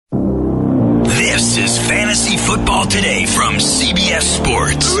Fantasy Football Today from CBS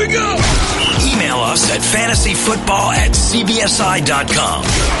Sports. Here we go. Email us at fantasyfootball@cbsi.com.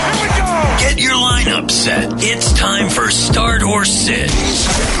 Here we go. Get your lineup set. It's time for Start or Sit.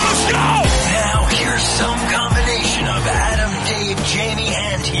 Let's go. Now here's some combination of Adam, Dave, Jamie,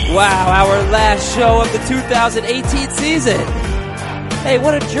 and Heath. Wow, our last show of the 2018 season. Hey,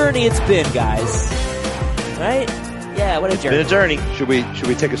 what a journey it's been, guys. Right? Yeah, what a journey. Been a journey. Should we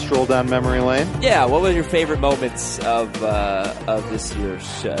take a stroll down memory lane? Yeah, what were your favorite moments of this year's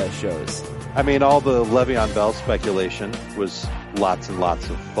shows? I mean, all the Le'Veon Bell speculation was lots and lots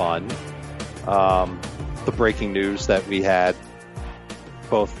of fun. The breaking news that we had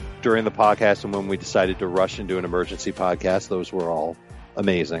both during the podcast and when we decided to rush into an emergency podcast, those were all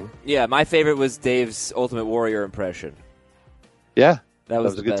amazing. Yeah, my favorite was Dave's Ultimate Warrior impression. Yeah. That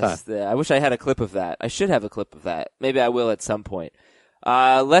was a the good best. time. Yeah, I wish I had a clip of that. I should have a clip of that. Maybe I will at some point.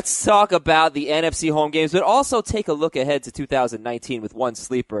 Let's talk about the NFC home games, but also take a look ahead to 2019 with one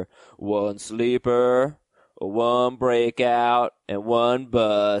sleeper, one breakout, and one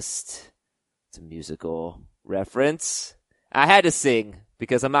bust. It's a musical reference. I had to sing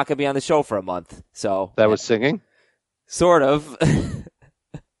because I'm not going to be on the show for a month. So That was singing? sort of.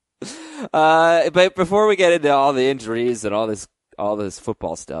 But before we get into all the injuries and all this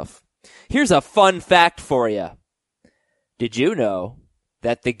football stuff, here's a fun fact for you. Did you know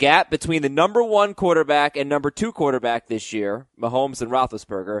that the gap between the number 1 quarterback and number 2 quarterback this year, Mahomes and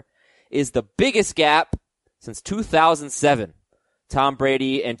Roethlisberger, is the biggest gap since 2007? Tom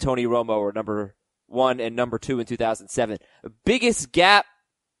Brady and Tony Romo were number 1 and number 2 in 2007. The biggest gap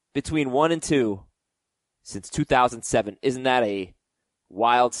between 1 and 2 since 2007. Isn't that a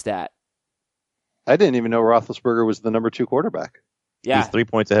wild stat? I didn't even know Roethlisberger was the number 2 quarterback. Yeah. He's 3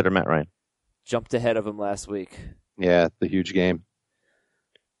 points ahead of Matt Ryan. Jumped ahead of him last week. Yeah, the huge game.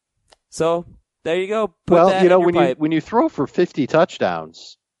 So, there you go. Put Well, that you know, in your pipe. when you throw for 50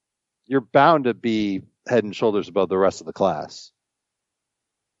 touchdowns, you're bound to be head and shoulders above the rest of the class.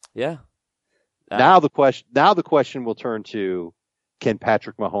 Yeah. Now the question will turn to, can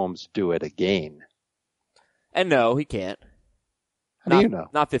Patrick Mahomes do it again? And no, he can't. How do you know?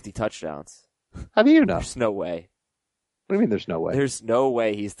 Not 50 touchdowns. How do you know? There's no way. What do you mean there's no way? There's no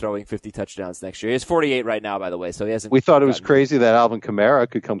way he's throwing 50 touchdowns next year. He has 48 right now, by the way, so he hasn't. We thought it was gotten- crazy that Alvin Kamara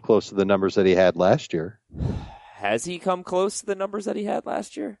could come close to the numbers that he had last year. Has he come close to the numbers that he had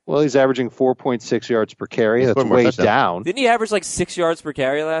last year? Well, he's averaging 4.6 yards per carry. He That's scored more way touchdowns. down. Didn't he average like 6 yards per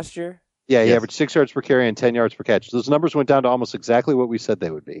carry last year? Yeah, he Yes. averaged 6 yards per carry and 10 yards per catch. Those numbers went down to almost exactly what we said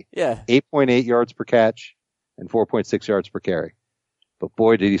they would be. Yeah. 8.8 yards per catch and 4.6 yards per carry. But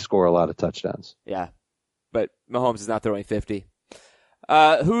boy, did he score a lot of touchdowns. Yeah. But Mahomes is not throwing 50.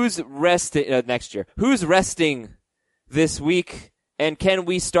 Who's resting next year? Who's resting this week? And can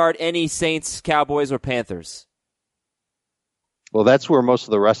we start any Saints, Cowboys, or Panthers? Well, that's where most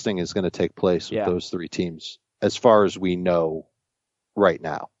of the resting is going to take place with Yeah. those three teams, as far as we know right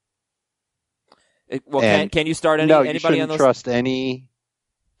now. Well, And can you start no, you anybody on shouldn't those? trust any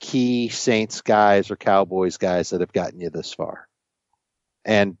key Saints guys or Cowboys guys that have gotten you this far.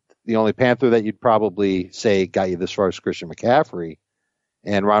 And the only Panther that you'd probably say got you this far is Christian McCaffrey.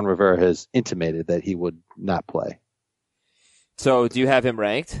 And Ron Rivera has intimated that he would not play. So, do you have him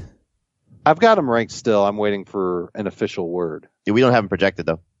ranked? I've got him ranked still. I'm waiting for an official word. Yeah, we don't have him projected,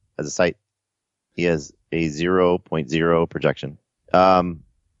 though, as a site. He has a 0.0 projection.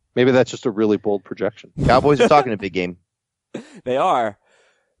 Maybe that's just a really bold projection. Cowboys are talking a big game. They are.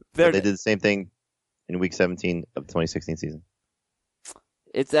 They did the same thing in Week 17 of the 2016 season.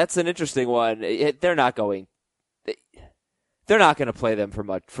 That's an interesting one. They're not going. They're not going to play them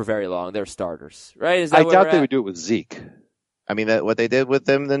for very long. They're starters, right? Is that I where doubt we're they at? would do it with Zeke. I mean, what they did with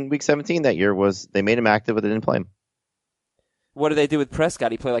them in Week 17 that year was they made him active, but they didn't play him. What did they do with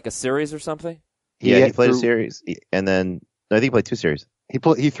Prescott? He played like a series or something? He played a series, and then I think he played 2 series.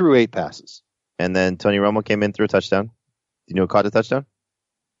 He threw 8 passes. And then Tony Romo came in, threw a touchdown. Do you know who caught the touchdown?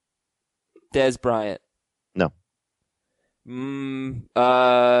 Des Bryant. No.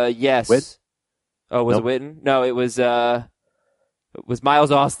 Yes. Witt? Oh, was Nope. it Witten? No, it was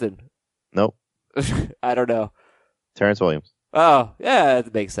Miles Austin. Nope. I don't know. Terrence Williams. Oh, yeah,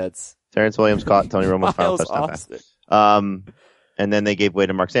 that makes sense. Terrence Williams caught Tony Romo's final Miles touchdown pass. Austin. And then they gave way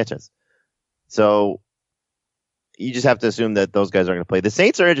to Mark Sanchez. So you just have to assume that those guys are going to play. The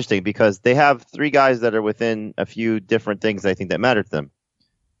Saints are interesting because they have 3 guys that are within a few different things I think that matter to them.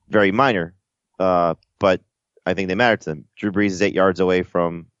 Very minor, but I think they matter to them. Drew Brees is 8 yards away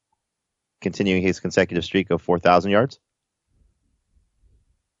from continuing his consecutive streak of 4,000 yards.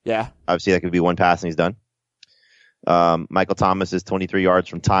 Yeah. Obviously, that could be one pass and he's done. Michael Thomas is 23 yards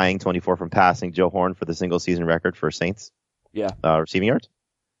from tying, 24 from passing Joe Horn for the single season record for Saints receiving yards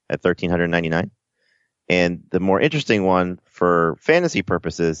at 1,399. And the more interesting one for fantasy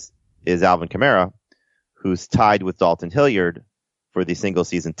purposes is Alvin Kamara, who's tied with Dalton Hilliard for the single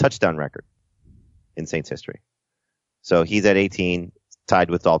season touchdown record in Saints history. So he's at 18, tied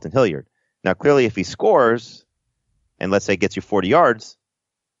with Dalton Hilliard. Now, clearly, if he scores and let's say gets you 40 yards,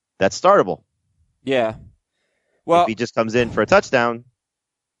 that's startable. Yeah. Well, if he just comes in for a touchdown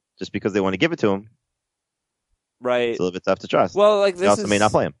just because they want to give it to him, right, it's a little bit tough to trust. Well, like this they also may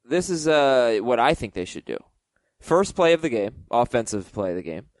not play him. This is what I think they should do. First play of the game, offensive play of the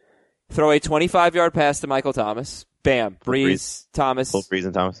game. Throw a 25-yard pass to Michael Thomas. Bam. Breeze, Thomas. Both Breeze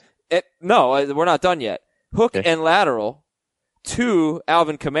and Thomas. No, we're not done yet. Hook Okay. and lateral to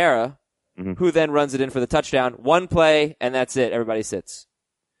Alvin Kamara, Mm-hmm. who then runs it in for the touchdown. One play, and that's it. Everybody sits.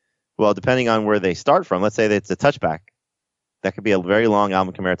 Well, depending on where they start from, let's say that it's a touchback. That could be a very long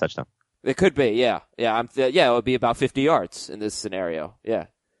Alvin Kamara touchdown. It could be, yeah. Yeah, it would be about 50 yards in this scenario. Yeah.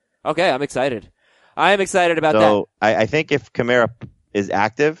 Okay, I'm excited. I am excited about that. So I think if Kamara is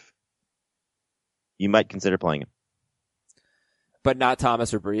active, you might consider playing him. But not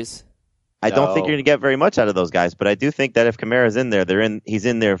Thomas or Breeze. I don't think No. you're going to get very much out of those guys, but I do think that if Kamara's in there, he's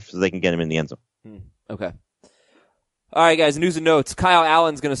in there so they can get him in the end zone. Okay. All right, guys, news and notes. Kyle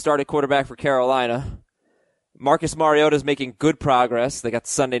Allen's going to start at quarterback for Carolina. Marcus Mariota's making good progress. They got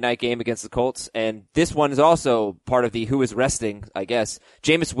the Sunday night game against the Colts, and this one is also part of the who is resting, I guess.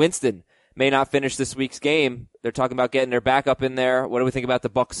 Jameis Winston may not finish this week's game. They're talking about getting their backup in there. What do we think about the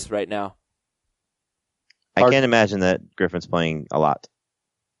Bucs right now? I can't imagine that Griffin's playing a lot.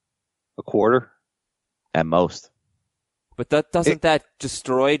 A quarter? At most. But doesn't that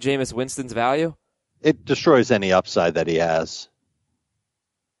destroy Jameis Winston's value? It destroys any upside that he has.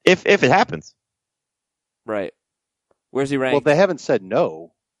 If it happens. Right. Where's he ranked? Well, they haven't said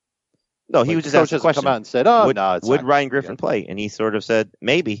no. No, he Like, was just coach asked the hasn't question. come out and said, "Oh, would, no, it's would not." Ryan Griffin Yeah. play? And he sort of said,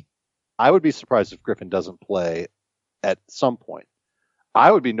 maybe. I would be surprised if Griffin doesn't play at some point.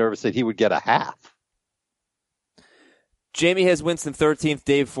 I would be nervous that he would get a half. Jamie has Winston 13th,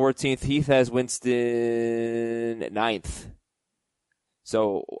 Dave 14th, Heath has Winston 9th.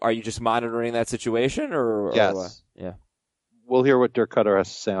 So are you just monitoring that situation? Or Yes. what? Yeah. We'll hear what Dirk Cutter has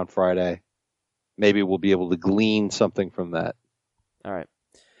to say on Friday. Maybe we'll be able to glean something from that. All right.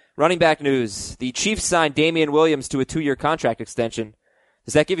 Running back news. The Chiefs signed Damian Williams to a 2-year contract extension.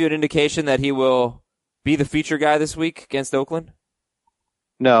 Does that give you an indication that he will be the feature guy this week against Oakland?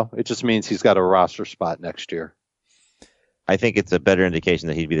 No, it just means he's got a roster spot next year. I think it's a better indication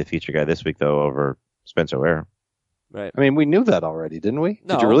that he'd be the feature guy this week, though, over Spencer Ware. Right. I mean, we knew that already, didn't we?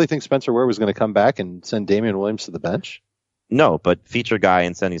 No. Did you really think Spencer Ware was going to come back and send Damian Williams to the bench? No, but feature guy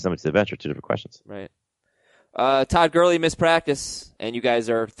and sending somebody to the bench are two different questions. Right. Todd Gurley missed practice, and you guys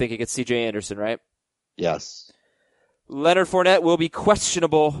are thinking it's C.J. Anderson, right? Yes. Leonard Fournette will be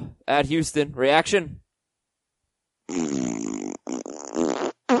questionable at Houston. Reaction? They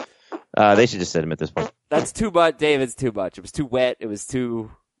should just sit him at this point. That's too much. David's too much. It was too wet. It was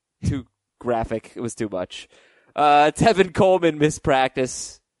too graphic. It was too much. Tevin Coleman missed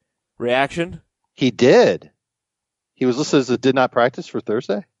practice. Reaction? He did. He was listed as a did not practice for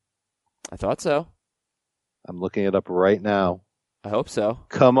Thursday. I thought so. I'm looking it up right now. I hope so.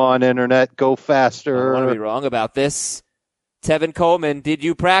 Come on, Internet. Go I faster. don't want to be wrong about this. Tevin Coleman, did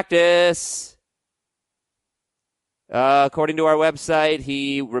you practice? According to our website,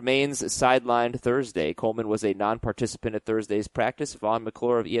 he remains sidelined Thursday. Coleman was a non-participant at Thursday's practice. Vaughn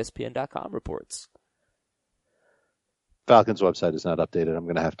McClure of ESPN.com reports. Falcons website is not updated. I'm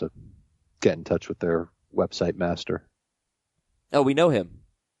going to have to get in touch with their website master. Oh, we know him.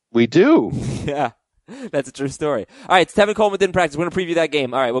 We do. Yeah, that's a true story. All right, Tevin Coleman didn't practice. We're going to preview that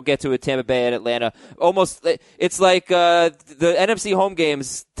game. All right, we'll get to it. Tampa Bay and Atlanta. Almost, it's like the NFC home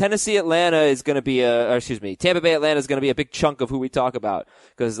games. Tennessee, Atlanta is going to be Tampa Bay, Atlanta is going to be a big chunk of who we talk about.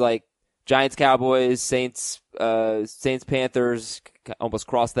 Because like Giants, Cowboys, Saints, Panthers, almost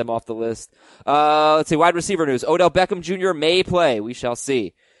crossed them off the list. Let's see, wide receiver news. Odell Beckham Jr. may play. We shall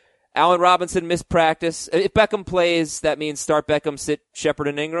see. Allen Robinson missed practice. If Beckham plays, that means start Beckham, sit Shepard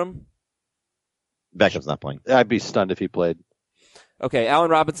and Ingram. Beckham's not playing. I'd be stunned if he played. Okay, Allen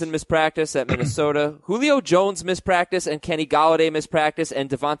Robinson missed practice at Minnesota. Julio Jones missed practice, and Kenny Golladay missed practice, and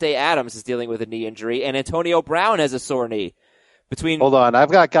Devontae Adams is dealing with a knee injury, and Antonio Brown has a sore knee. Hold on. I've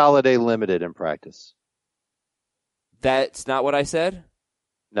got Golladay limited in practice. That's not what I said?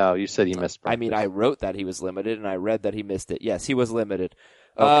 No, you said he missed practice. I mean, I wrote that he was limited, and I read that he missed it. Yes, he was limited.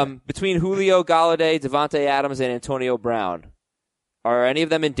 Okay. Between Julio Golladay, Devontae Adams, and Antonio Brown, are any of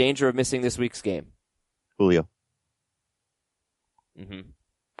them in danger of missing this week's game? Julio.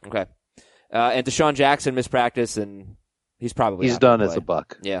 Mm-hmm. Okay. And Deshaun Jackson missed practice, and he's probably He's not gonna done as play. a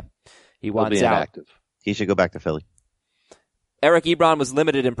Buck. Yeah. He He'll wants be out. inactive. He should go back to Philly. Eric Ebron was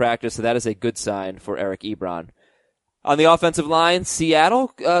limited in practice, so that is a good sign for Eric Ebron. On the offensive line, Seattle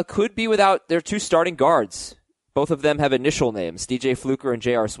could be without their 2 starting guards. Both of them have initial names, DJ Fluker and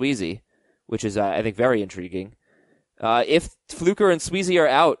J.R. Sweezy, which is, I think, very intriguing. If Fluker and Sweezy are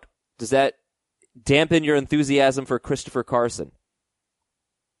out, does that dampen your enthusiasm for Christopher Carson?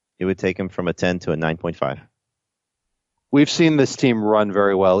 It would take him from a 10 to a 9.5. We've seen this team run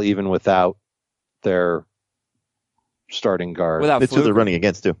very well, even without their starting guard. Without It's who they're Fluker? running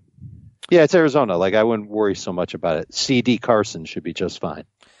against, too. Yeah, it's Arizona. Like, I wouldn't worry so much about it. CD Carson should be just fine.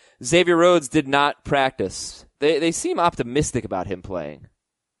 Xavier Rhodes did not practice. They seem optimistic about him playing.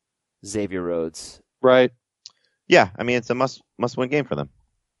 Xavier Rhodes. Right? Yeah, I mean, it's a must-win game for them.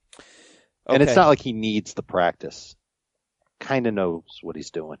 And it's Okay. not like he needs the practice. Kind of knows what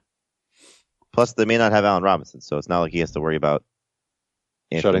he's doing. Plus, they may not have Allen Robinson, so it's not like he has to worry about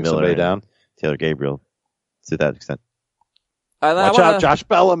Anthony Shutting Miller somebody and down. Taylor Gabriel to that extent. Watch out, Josh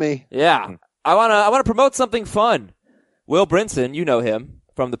Bellamy. Yeah. I wanna promote something fun. Will Brinson, you know him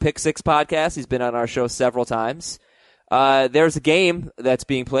from the Pick Six podcast. He's been on our show several times. There's a game that's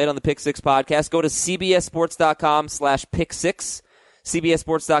being played on the Pick Six podcast. Go to cbssports.com/pick6.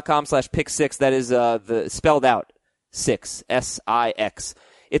 cbssports.com/pick6. That is the spelled out 6 SIX.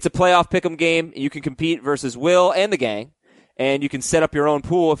 It's a playoff pick'em game. You can compete versus Will and the gang, and you can set up your own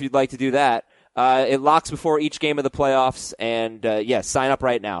pool if you'd like to do that. It locks before each game of the playoffs, and sign up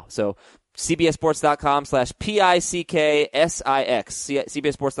right now. So cbssports.com/picksix,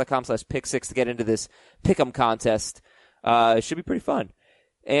 cbssports.com/pick6 to get into this pick'em contest. It should be pretty fun.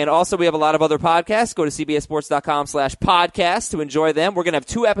 And also, we have a lot of other podcasts. Go to cbssports.com/podcast to enjoy them. We're going to have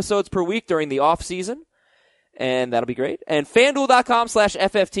 2 episodes per week during the off season, and that'll be great. And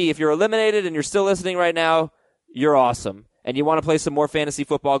fanduel.com/FFT. If you're eliminated and you're still listening right now, you're awesome. And you want to play some more fantasy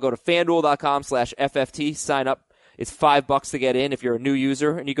football, go to fanduel.com/FFT. Sign up. It's $5 to get in. If you're a new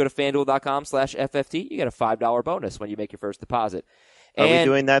user and you go to fanduel.com/FFT, you get a $5 bonus when you make your first deposit. Are we And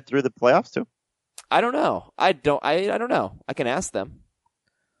doing that through the playoffs, too? I don't know. I don't know. I can ask them.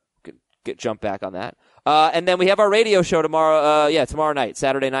 Jump back on that. And then we have our radio show tomorrow. Tomorrow night,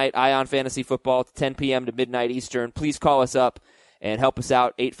 Saturday night, Ion Fantasy Football, 10 p.m. to midnight Eastern. Please call us up and help us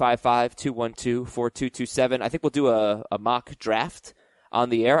out, 855-212-4227. I think we'll do a mock draft on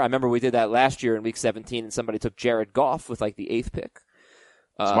the air. I remember we did that last year in Week 17, and somebody took Jared Goff with like the 8th pick.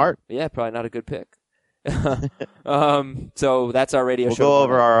 Smart. Yeah, probably not a good pick. So that's our radio We'll show. go tomorrow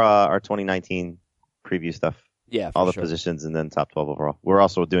over night. our 2019 preview stuff. Yeah, for all the sure. positions and then top 12 overall. We're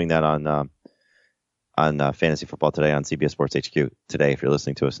also doing that on Fantasy Football Today on CBS Sports HQ today if you're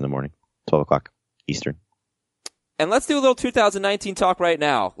listening to us in the morning, 12 o'clock Eastern. And let's do a little 2019 talk right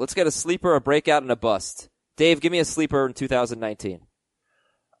now. Let's get a sleeper, a breakout, and a bust. Dave, give me a sleeper in 2019.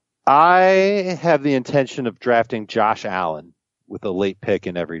 I have the intention of drafting Josh Allen with a late pick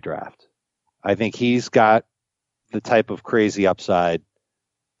in every draft. I think he's got the type of crazy upside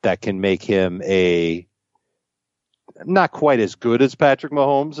that can make him not quite as good as Patrick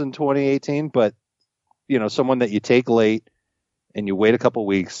Mahomes in 2018, but someone that you take late and you wait a couple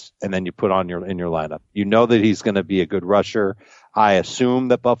weeks and then you put in your lineup. You know that he's going to be a good rusher. I assume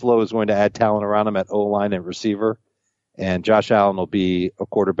that Buffalo is going to add talent around him at O-line and receiver, and Josh Allen will be a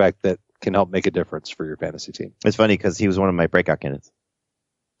quarterback that can help make a difference for your fantasy team. It's funny because he was one of my breakout candidates.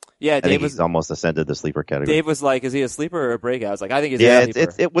 Yeah, I Dave think was he's almost ascended the sleeper category. Dave was like, is he a sleeper or a breakout? I was like, I think he's yeah,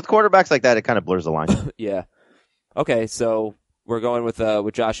 a sleeper. with quarterbacks like that, it kind of blurs the line. Yeah. Okay, so we're going with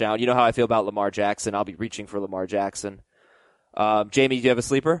Josh Allen. You know how I feel about Lamar Jackson. I'll be reaching for Lamar Jackson. Jamie, do you have a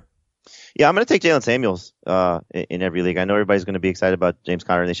sleeper? Yeah, I'm going to take Jalen Samuels in every league. I know everybody's going to be excited about James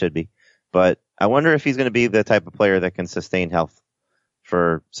Conner, and they should be. But I wonder if he's going to be the type of player that can sustain health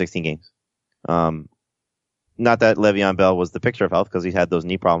for 16 games. Not that Le'Veon Bell was the picture of health because he had those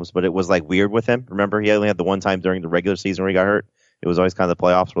knee problems, but it was like weird with him. Remember, he only had the one time during the regular season where he got hurt. It was always kind of the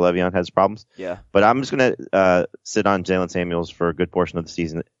playoffs where Le'Veon has problems. Yeah. But I'm just going to sit on Jalen Samuels for a good portion of the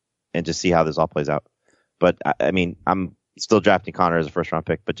season and just see how this all plays out. But, I mean, I'm still drafting Connor as a first-round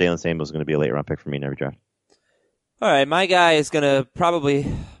pick, but Jalen Samuels is going to be a late-round pick for me in every draft. All right, my guy is going to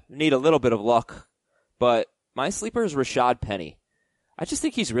probably need a little bit of luck, but my sleeper is Rashad Penny. I just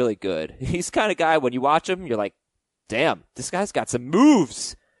think he's really good. He's the kind of guy, when you watch him, you're like, damn, this guy's got some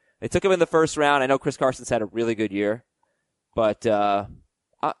moves. They took him in the first round. I know Chris Carson's had a really good year, but I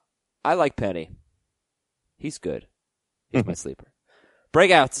like Penny. He's good. He's my sleeper.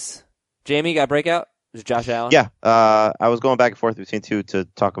 Breakouts. Jamie, got a breakout? Is it Josh Allen? Yeah, I was going back and forth between two to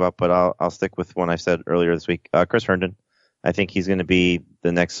talk about, but I'll stick with one I said earlier this week. Chris Herndon, I think he's going to be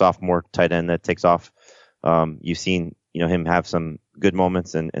the next sophomore tight end that takes off. You've seen him have some good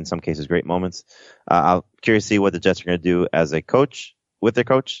moments and in some cases great moments. I'm curious to see what the Jets are going to do as a coach, with their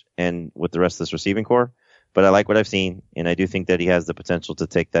coach, and with the rest of this receiving core. But I like what I've seen, and I do think that he has the potential to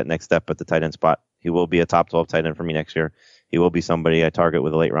take that next step at the tight end spot. He will be a top 12 tight end for me next year. He will be somebody I target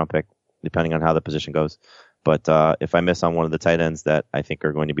with a late round pick, depending on how the position goes. But if I miss on one of the tight ends that I think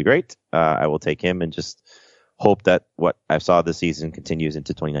are going to be great, I will take him and just hope that what I saw this season continues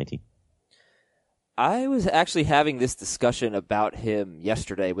into 2019. I was actually having this discussion about him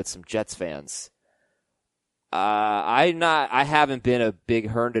yesterday with some Jets fans. I haven't been a big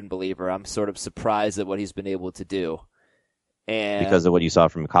Herndon believer. I'm sort of surprised at what he's been able to do. And because of what you saw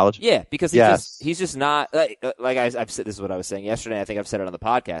from college? Yeah, because he's just not like I've said. This is what I was saying yesterday. I think I've said it on the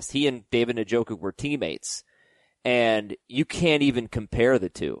podcast. He and David Njoku were teammates, and you can't even compare the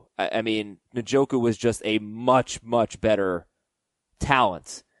two. I mean, Njoku was just a much, much better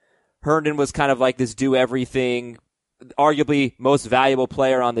talent. Herndon was kind of like this do-everything, arguably most valuable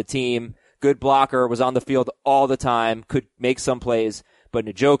player on the team, good blocker, was on the field all the time, could make some plays, but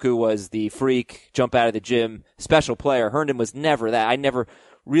Njoku was the freak, jump out of the gym, special player. Herndon was never that. I never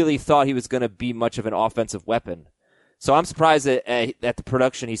really thought he was going to be much of an offensive weapon. So I'm surprised at the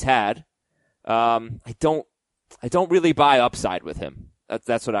production he's had. I don't really buy upside with him.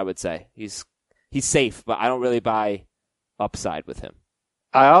 That's what I would say. He's safe, but I don't really buy upside with him.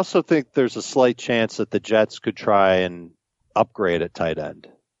 I also think there's a slight chance that the Jets could try and upgrade at tight end.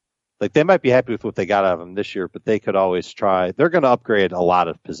 Like, they might be happy with what they got out of him this year, but they could always try. They're going to upgrade a lot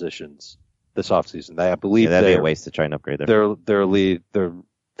of positions this offseason. I believe that'd be a waste to try and upgrade them.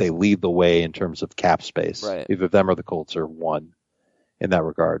 They lead the way in terms of cap space. Right. Either them or the Colts are one in that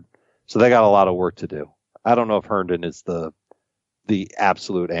regard. So they got a lot of work to do. I don't know if Herndon is the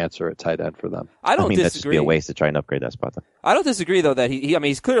absolute answer at tight end for them. I mean, that'd just be a waste to try and upgrade that spot, though. I don't disagree, though, that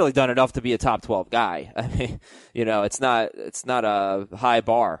he's clearly done enough to be a top 12 guy. I mean, it's not a high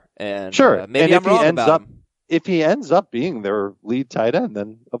bar. And sure. Maybe I'm wrong about him. If he ends up being their lead tight end,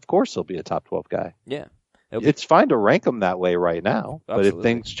 then of course he'll be a top 12 guy. Yeah. It's fine to rank him that way right now. Absolutely. But if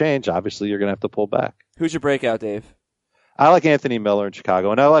things change, obviously you're going to have to pull back. Who's your breakout, Dave? I like Anthony Miller in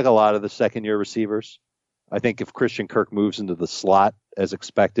Chicago, and I like a lot of the second-year receivers. I think if Christian Kirk moves into the slot as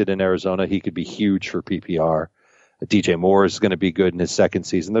expected in Arizona, he could be huge for PPR. DJ Moore is going to be good in his second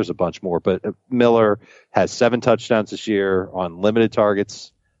season. There's a bunch more, but Miller has 7 touchdowns this year on limited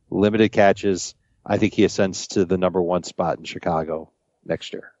targets, limited catches. I think he ascends to the number 1 spot in Chicago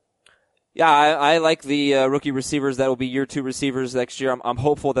next year. Yeah, I like the rookie receivers that will be year 2 receivers next year. I'm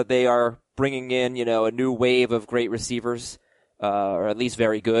hopeful that they are bringing in, a new wave of great receivers, or at least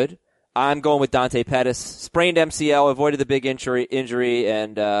very good. I'm going with Dante Pettis. Sprained MCL, avoided the big injury,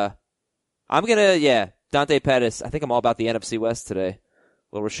 and I'm going to, Dante Pettis. I think I'm all about the NFC West today.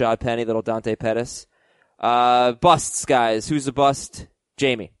 Little Rashad Penny, little Dante Pettis. Busts, guys. Who's the bust?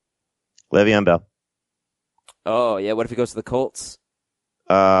 Jamie. Le'Veon Bell. Oh, yeah. What if he goes to the Colts?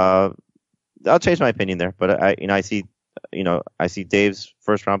 I'll change my opinion there, but I see Dave's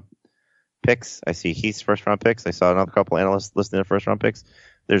first round picks. I see Heath's first round picks. I saw another couple analysts listing their first round picks.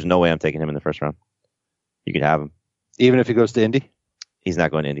 There's no way I'm taking him in the first round. You can have him. Even if he goes to Indy? He's not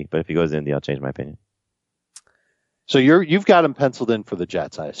going to Indy, but if he goes to Indy, I'll change my opinion. So you've got him penciled in for the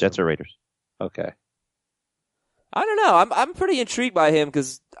Jets, I assume. Jets or Raiders. Okay. I don't know. I'm pretty intrigued by him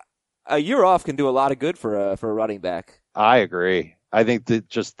because a year off can do a lot of good for a running back. I agree. I think that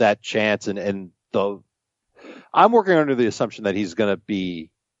just that chance and I'm working under the assumption that he's going to be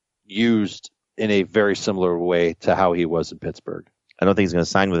used in a very similar way to how he was in Pittsburgh. I don't think he's going to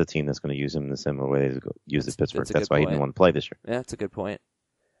sign with a team that's going to use him in the similar way they used at Pittsburgh. That's why he didn't want to play this year. Yeah, that's a good point.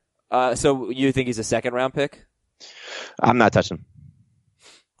 So you think he's a second round pick? I'm not touching him.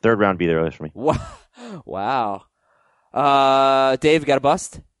 Third round would be the earliest for me. Wow. Dave, got a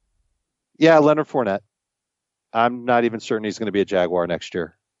bust? Yeah, Leonard Fournette. I'm not even certain he's going to be a Jaguar next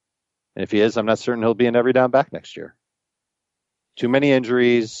year. And if he is, I'm not certain he'll be an every down back next year. Too many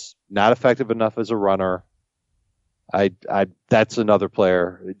injuries, not effective enough as a runner. That's another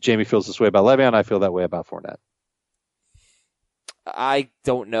player. Jamie feels this way about Le'Veon. I feel that way about Fournette. I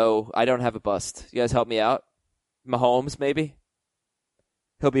don't know. I don't have a bust. You guys help me out? Mahomes, maybe?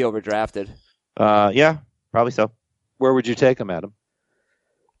 He'll be overdrafted. Yeah, probably so. Where would you take him, Adam?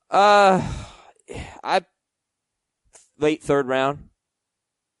 Late third round.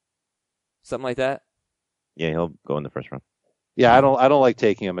 Something like that. Yeah, he'll go in the first round. Yeah, I don't like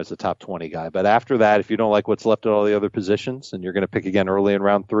taking him as a top 20 guy. But after that, if you don't like what's left at all the other positions and you're going to pick again early in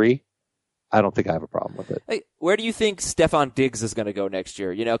round 3, I don't think I have a problem with it. Hey, where do you think Stephon Diggs is going to go next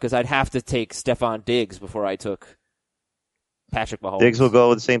year? Because I'd have to take Stephon Diggs before I took Patrick Mahomes. Diggs will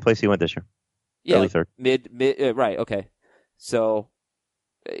go the same place he went this year. Yeah, early third. Mid, right, okay. So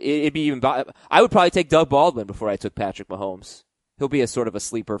it'd be even. I would probably take Doug Baldwin before I took Patrick Mahomes. He'll be a sort of a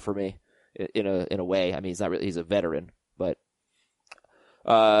sleeper for me in a way. I mean, he's not really, he's a veteran, but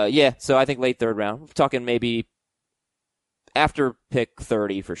yeah. So I think late third round. We're talking maybe after pick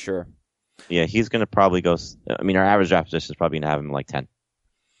 30 for sure. Yeah, he's going to probably go. I mean, our average draft position is probably going to have him like 10.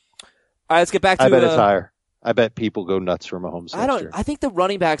 All right, let's get back to. I bet it's higher. I bet people go nuts for Mahomes next year. I think the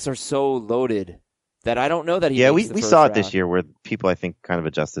running backs are so loaded that I don't know that he. Yeah, makes we the saw it first this round. year where people I think kind of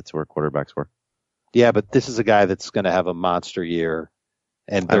adjusted to where quarterbacks were. Yeah, but this is a guy that's going to have a monster year,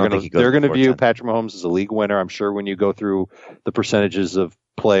 and I don't think he goes they're going to before view 10. Patrick Mahomes as a league winner. I'm sure when you go through the percentages of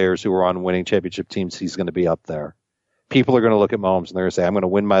players who are on winning championship teams, he's going to be up there. People are going to look at Mahomes and they're going to say, "I'm going to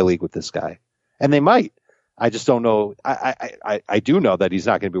win my league with this guy," and they might. I just don't know. I do know that he's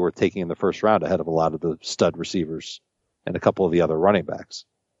not going to be worth taking in the first round ahead of a lot of the stud receivers and a couple of the other running backs.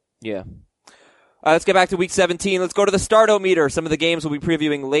 Yeah. Let's get back to Week 17. Let's go to the Start-O-Meter. Some of the games we'll be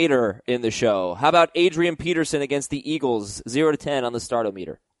previewing later in the show. How about Adrian Peterson against the Eagles? 0 to 10 on the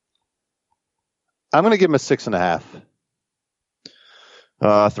Start-O-Meter. I'm going to give him a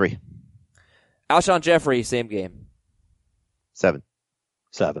 6.5. 3. Alshon Jeffrey, same game. 7.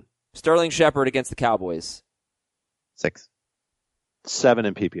 7. Sterling Shepard against the Cowboys. 6. 7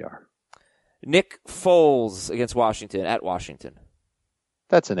 in PPR. Nick Foles against Washington, at Washington.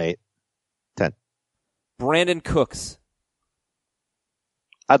 That's an 8. 10. Brandon Cooks.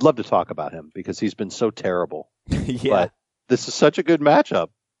 I'd love to talk about him because he's been so terrible. Yeah. But this is such a good matchup.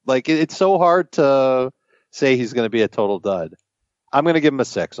 Like, it's so hard to say he's going to be a total dud. I'm going to give him a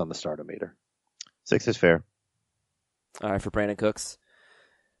 6 on the Start-O-Meter. 6 is fair. All right, for Brandon Cooks.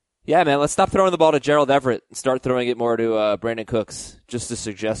 Yeah, man, let's stop throwing the ball to Gerald Everett and start throwing it more to Brandon Cooks. Just a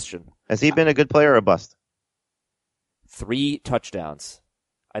suggestion. Has he been a good player or a bust? 3 touchdowns.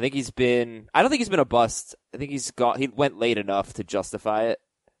 I don't think he's been a bust. I think he went late enough to justify it.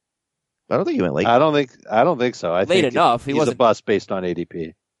 I don't think he went late. I don't think so. I think enough. He he's wasn't a bust based on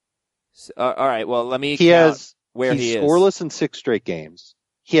ADP. So, all right, well, let me He's count where he is. scoreless in 6 straight games.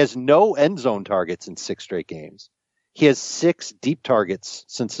 He has no end zone targets in 6 straight games. He has 6 deep targets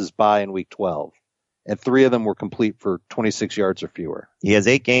since his bye in week 12, and 3 of them were complete for 26 yards or fewer. He has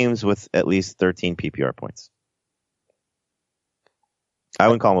 8 games with at least 13 PPR points. I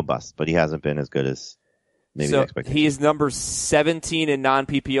wouldn't call him a bust, but he hasn't been as good as maybe the expectation. He is number 17 in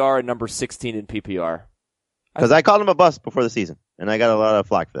non-PPR and number 16 in PPR. Because I called him a bust before the season, and I got a lot of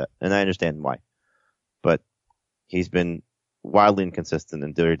flack for that, and I understand why. But he's been wildly inconsistent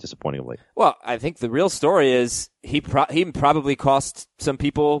and very disappointing of late. Well, I think the real story is he probably cost some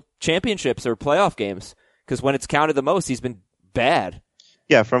people championships or playoff games because when it's counted the most, he's been bad.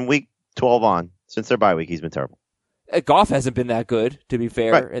 Yeah, from week 12 on, since their bye week, he's been terrible. Goff hasn't been that good, to be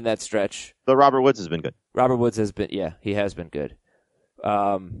fair, Right. in that stretch. But Robert Woods has been good. Robert Woods has been, he has been good.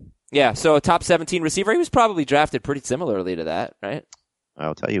 Yeah, so a top 17 receiver. He was probably drafted pretty similarly to that, right?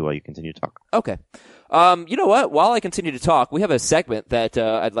 I'll tell you while you continue to talk. Okay. You know what? While I continue to talk, we have a segment that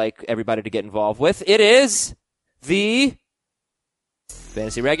I'd like everybody to get involved with. It is the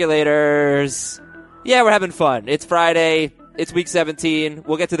Fantasy Regulators. Yeah, we're having fun. It's Friday. It's week 17.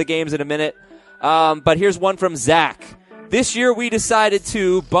 We'll get to the games in a minute. But here's one from Zach. This year we decided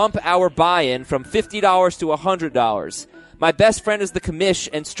to bump our buy-in from $50 to $100. My best friend is the commish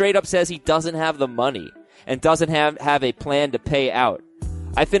and straight up says he doesn't have the money and doesn't have a plan to pay out.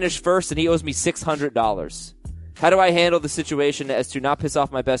 I finished first and he owes me $600. How do I handle the situation as to not piss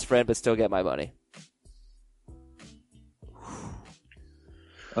off my best friend but still get my money?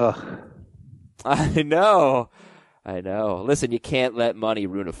 Ugh. I know. Listen, you can't let money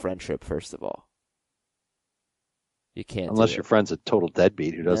ruin a friendship, first of all. You can't. Unless your friend's a total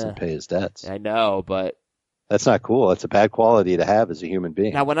deadbeat who doesn't pay his debts. I know, but That's not cool. That's a bad quality to have as a human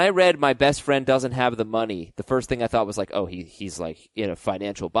being. now when I read my best friend doesn't have the money, the first thing I thought was like, oh, he's like in a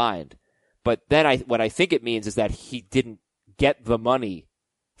financial bind. But then what I think it means is that he didn't get the money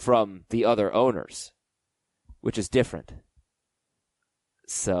from the other owners, which is different.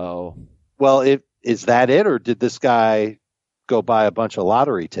 So, Well, is that it, or did this guy go buy a bunch of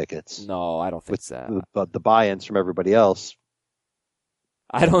lottery tickets no, I don't think with so. the buy-ins from everybody else?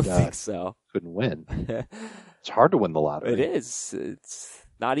 I don't think so. Couldn't win. It's hard to win the lottery. It is. It's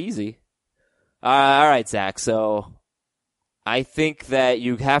not easy. All right, Zach. So I think that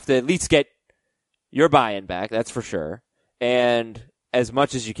you have to at least get your buy-in back. That's for sure. And as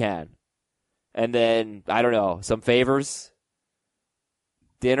much as you can. And then, I don't know, some favors?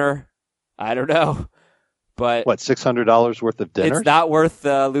 Dinner? I don't know. But What, $600 worth of dinner? it's not worth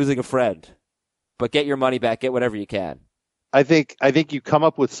losing a friend. But get your money back. Get whatever you can. I think you come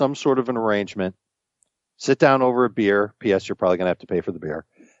up with some sort of an arrangement, sit down over a beer. P.S. You're probably going to have to pay for the beer,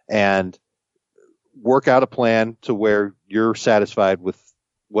 and work out a plan to where you're satisfied with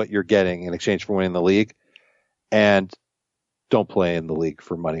what you're getting in exchange for winning the league, and don't play in the league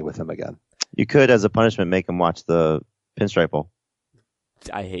for money with him again. You could, as a punishment, make him watch the Pinstripe Bowl.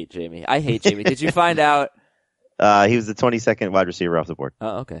 I hate Jamie. Did you find out? He was the 22nd wide receiver off the board.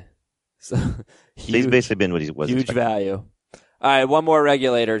 Oh, okay. So he's basically been what he was. Huge expected. value. All right, one more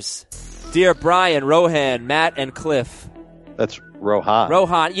regulators. Dear Brian, Rohan, Matt, and Cliff. That's Rohan.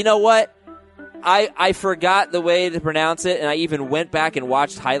 Rohan. You know what? I forgot the way to pronounce it, and I even went back and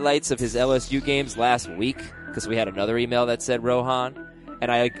watched highlights of his LSU games last week because we had another email that said Rohan,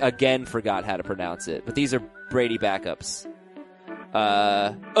 and I again forgot how to pronounce it. But these are Brady backups.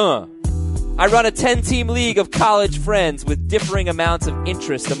 I run a 10-team league of college friends with differing amounts of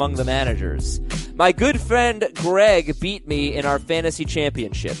interest among the managers. My good friend Greg beat me in our fantasy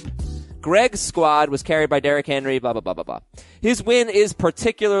championship. Greg's squad was carried by Derrick Henry, blah, blah, blah, blah, blah. His win is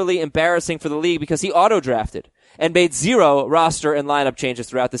particularly embarrassing for the league because he auto-drafted and made 0 roster and lineup changes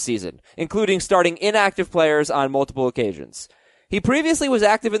throughout the season, including starting inactive players on multiple occasions. He previously was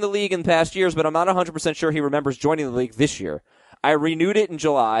active in the league in past years, but I'm not 100% sure he remembers joining the league this year. I renewed it in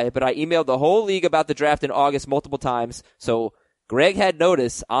July, but I emailed the whole league about the draft in August multiple times, so Greg had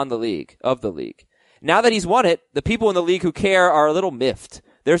notice of the league. Now that he's won it, the people in the league who care are a little miffed.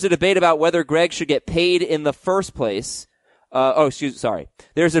 There's a debate about whether Greg should get paid in the first place. There's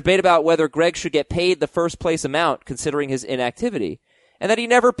a debate about whether Greg should get paid the first place amount considering his inactivity, and that he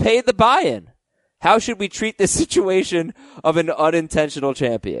never paid the buy-in. How should we treat this situation of an unintentional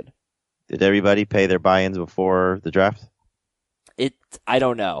champion? Did everybody pay their buy-ins before the draft? I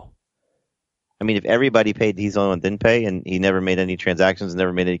don't know. I mean, if everybody paid, he's the only one that didn't pay, and he never made any transactions,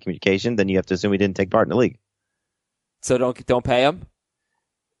 never made any communication, then you have to assume he didn't take part in the league. So don't pay him?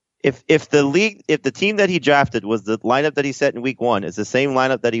 If the team that he drafted was the lineup that he set in week 1, is the same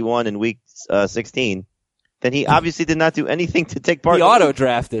lineup that he won in week 16, then he obviously did not do anything to take part. He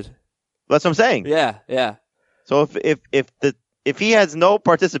auto-drafted. That's what I'm saying. Yeah. So if he has no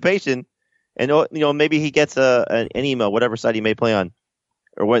participation, and maybe he gets an email, whatever site he may play on,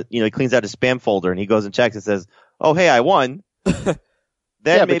 or what he cleans out his spam folder and he goes and checks and says, "Oh, hey, I won."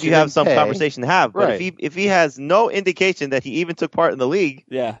 Then maybe you have some conversation to have. But right. if he has no indication that he even took part in the league,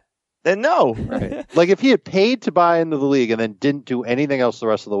 yeah, then no. Right. Like if he had paid to buy into the league and then didn't do anything else the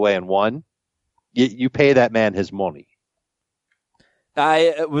rest of the way and won, you pay that man his money.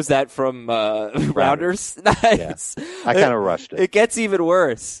 Was that from Rounders? Nice. Yeah. I kind of rushed it. It gets even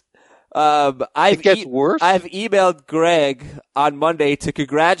worse. It gets worse? I've emailed Greg on Monday to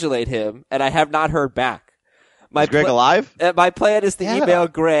congratulate him, and I have not heard back. Is Greg alive? My plan is to email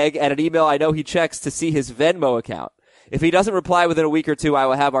Greg at an email I know he checks to see his Venmo account. If he doesn't reply within a week or two, I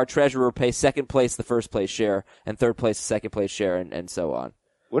will have our treasurer pay second place the first place share and third place the second place share and so on.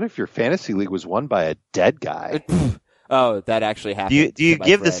 What if your fantasy league was won by a dead guy? Oh, that actually happened. Do you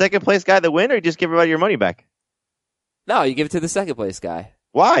give the second place guy the win, or you just give everybody your money back? No, you give it to the second place guy.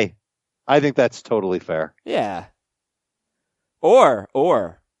 Why? I think that's totally fair. Yeah.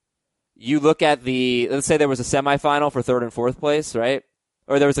 Or you look at let's say there was a semifinal for third and fourth place, right?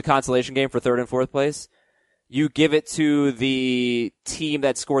 Or there was a consolation game for third and fourth place. You give it to the team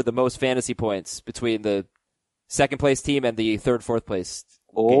that scored the most fantasy points between the second place team and the third, fourth place.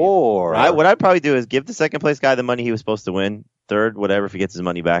 Or what I'd probably do is give the second place guy the money he was supposed to win, third, whatever, if he gets his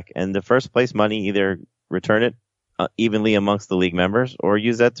money back, and the first place money either return it evenly amongst the league members or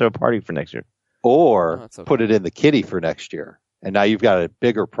use that to a party for next year. Or put it in the kitty for next year. And now you've got a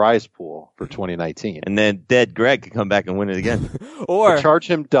bigger prize pool for 2019. And then dead Greg can come back and win it again. Or charge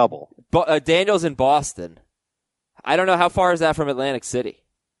him double. Daniel's in Boston. I don't know, how far is that from Atlantic City?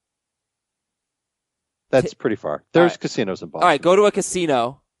 That's pretty far. There's casinos in Boston. All right, go to a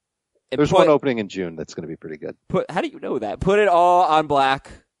casino. There's one opening in June that's going to be pretty good. How do you know that? Put it all on black,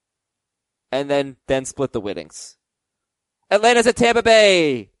 and then split the winnings. Atlanta's at Tampa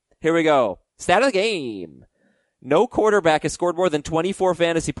Bay. Here we go. Stat of the game. No quarterback has scored more than 24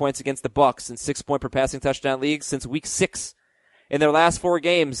 fantasy points against the Bucs in 6-point per passing touchdown leagues since week 6. In their last 4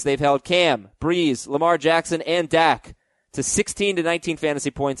 games, they've held Cam, Breeze, Lamar Jackson, and Dak to 16 to 19 fantasy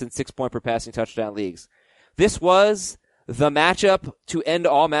points in 6-point per passing touchdown leagues. This was the matchup to end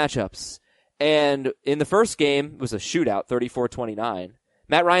all matchups. And in the first game, it was a shootout, 34-29.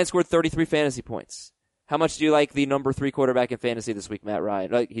 Matt Ryan scored 33 fantasy points. How much do you like the number 3 quarterback in fantasy this week, Matt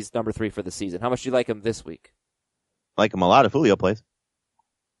Ryan? He's number 3 for the season. How much do you like him this week? Like him a lot if Julio plays.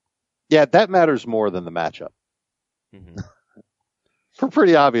 Yeah, that matters more than the matchup. Mm-hmm. For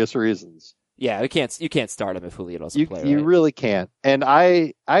pretty obvious reasons. Yeah, you can't start him if Julio doesn't play. You right? really can't. And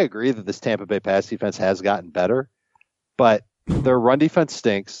I agree that this Tampa Bay pass defense has gotten better, but their run defense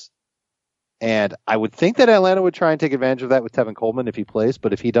stinks. And I would think that Atlanta would try and take advantage of that with Tevin Coleman if he plays.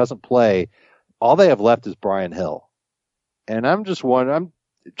 But if he doesn't play, all they have left is Brian Hill. And I'm just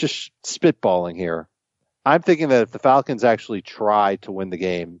spitballing here. I'm thinking that if the Falcons actually try to win the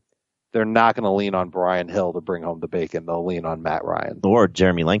game, they're not going to lean on Brian Hill to bring home the bacon. They'll lean on Matt Ryan. Or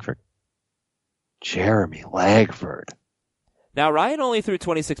Jeremy Langford. Jeremy Langford. Now, Ryan only threw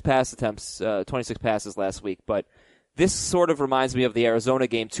 26 passes last week, but this sort of reminds me of the Arizona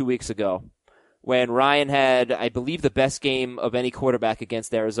game 2 weeks ago when Ryan had, I believe, the best game of any quarterback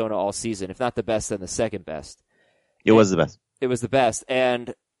against Arizona all season, if not the best, then the second best. It was the best. It was the best.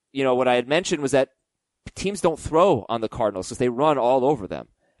 And, what I had mentioned was that teams don't throw on the Cardinals because they run all over them.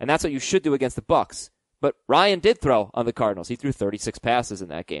 And that's what you should do against the Bucs. But Ryan did throw on the Cardinals. He threw 36 passes in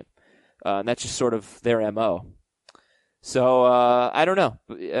that game. And that's just sort of their MO. So, I don't know.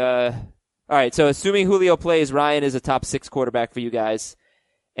 All right, so assuming Julio plays, Ryan is a top 6 quarterback for you guys.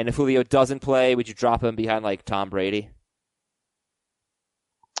 And if Julio doesn't play, would you drop him behind, like, Tom Brady?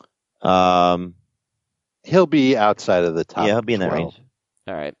 He'll be outside of the top. Yeah, he'll be in that 12. range.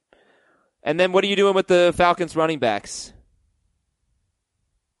 All right. And then what are you doing with the Falcons running backs?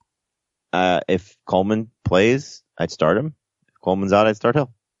 If Coleman plays, I'd start him. If Coleman's out, I'd start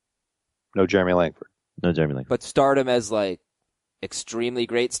Hill. No Jeremy Langford. No Jeremy Langford. But start him as, like, extremely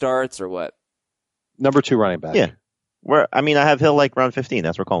great starts or what? Number 2 running back. Yeah. I have Hill like round 15.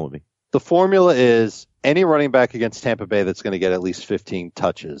 That's where Coleman would be. The formula is any running back against Tampa Bay that's going to get at least 15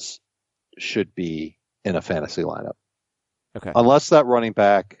 touches should be in a fantasy lineup. Okay. Unless that running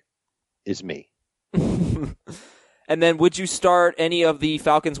back is me. And then would you start any of the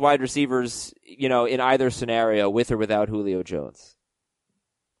Falcons wide receivers, in either scenario with or without Julio Jones?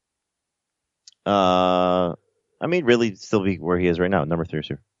 Really still be where he is right now, number 3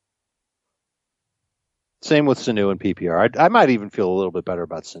 receiver. Same with Sanu and PPR. I might even feel a little bit better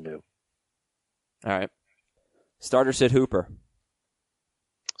about Sanu. All right. Starter sit Hooper.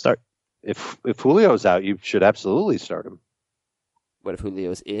 Start. If Julio's out, you should absolutely start him. What if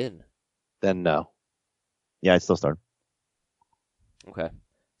Julio's in? Then no. Yeah, I'd still start him. Okay.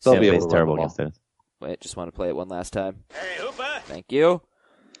 They'll be able to terrible run the against Dennis. Wait, just want to play it one last time. Hey, Hooper. Thank you.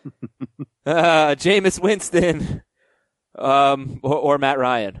 Jameis Winston or Matt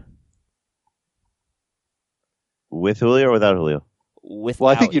Ryan. With Julio or without Julio? Without.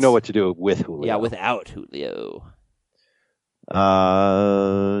 Well, I think you know what to do with Julio. Yeah, without Julio.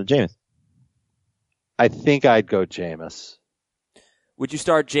 Jameis. I think I'd go Jameis. Would you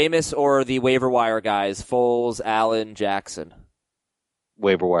start Jameis or the waiver wire guys? Foles, Allen, Jackson.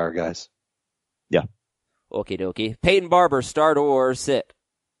 Waiver wire guys. Yeah. Okie dokie. Peyton Barber, start or sit?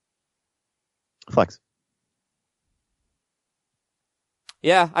 Flex.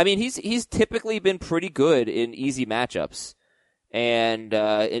 Yeah, he's typically been pretty good in easy matchups. And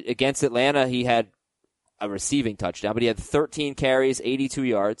against Atlanta, he had a receiving touchdown, but he had 13 carries, 82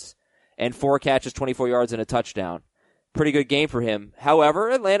 yards, and 4 catches, 24 yards, and a touchdown. Pretty good game for him.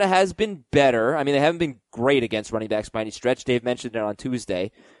 However, Atlanta has been better. They haven't been great against running backs by any stretch. Dave mentioned it on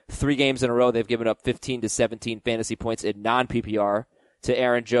Tuesday. 3 games in a row, they've given up 15 to 17 fantasy points in non-PPR to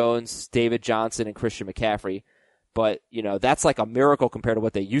Aaron Jones, David Johnson, and Christian McCaffrey. But, that's like a miracle compared to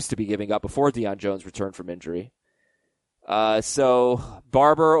what they used to be giving up before Deion Jones returned from injury. So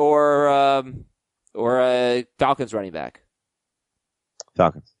Barber or a Falcons running back?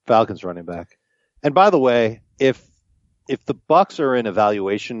 Falcons running back. And by the way, if the Bucs are in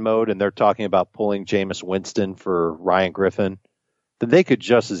evaluation mode and they're talking about pulling Jameis Winston for Ryan Griffin, then they could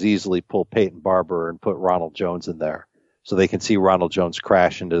just as easily pull Peyton Barber and put Ronald Jones in there so they can see Ronald Jones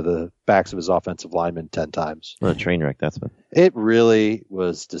crash into the backs of his offensive linemen 10 times. What a train wreck that's been. It really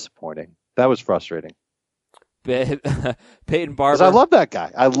was disappointing. That was frustrating. Peyton Barber. Because I love that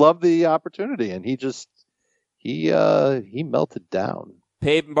guy. I love the opportunity, and he melted down.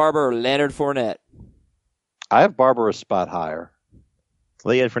 Peyton Barber or Leonard Fournette? I have Barber a spot higher.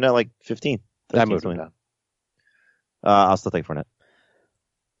 Well, you had Fournette like 15. I moved him down. I'll still take Fournette.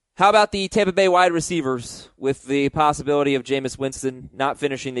 How about the Tampa Bay wide receivers with the possibility of Jameis Winston not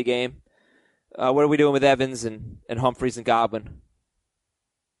finishing the game? What are we doing with Evans and Humphreys and Godwin?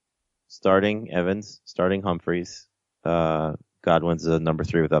 Starting Evans, starting Humphreys. Godwin's a number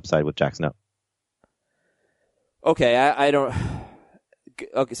 3 with upside with Jackson out. Okay, I don't.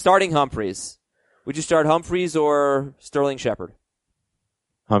 Okay, starting Humphreys. Would you start Humphreys or Sterling Shepard?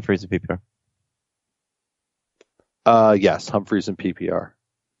 Humphreys and PPR. Yes, Humphreys and PPR.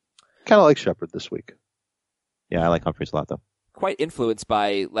 Kind of like Shepard this week. Yeah, I like Humphreys a lot, though. quite influenced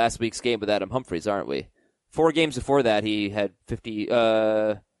by last week's game with Adam Humphries, aren't we? 4 games before that, he had 50.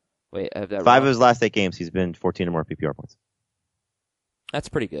 Wait, I have that 5 wrong. of his last 8 games, he's been 14 or more PPR points. That's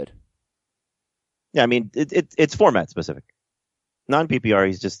pretty good. Yeah, I mean, it's format specific.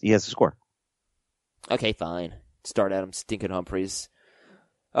 Non-PPR, he has to score. Okay, fine. Start Adam stinking Humphries.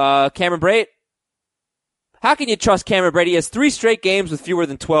 Cameron Brate. How can you trust Cameron Brate? He has 3 straight games with fewer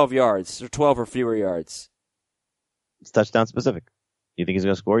than 12 yards, or 12 or fewer yards. It's touchdown specific. You think he's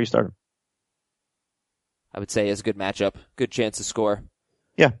going to score? You start him. I would say it's a good matchup. Good chance to score.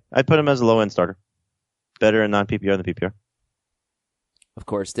 Yeah, I'd put him as a low-end starter. Better in non-PPR than PPR. Of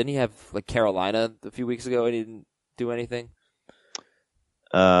course. Didn't he have like Carolina a few weeks ago and he didn't do anything?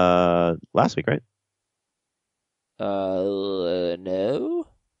 Last week, right? No.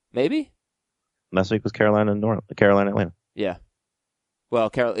 Maybe? Last week was Carolina, Atlanta. Yeah.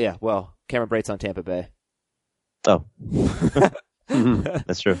 Well, Cameron Brate's on Tampa Bay. Oh.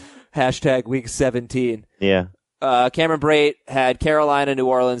 That's true. Hashtag week 17. Yeah. Cameron Brate had Carolina, New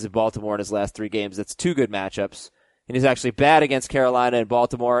Orleans, and Baltimore in his last 3 games. That's 2 good matchups. And he's actually bad against Carolina and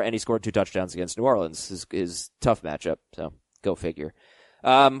Baltimore, and he scored 2 touchdowns against New Orleans. His tough matchup, so go figure.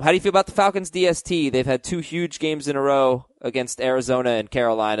 How do you feel about the Falcons DST? They've had 2 huge games in a row against Arizona and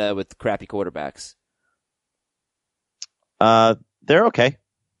Carolina with crappy quarterbacks. They're okay.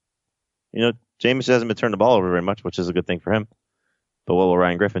 You know, Jameis hasn't been turning the ball over very much, which is a good thing for him. But what will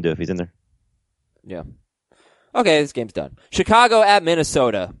Ryan Griffin do if he's in there? Yeah. Okay, this game's done. Chicago at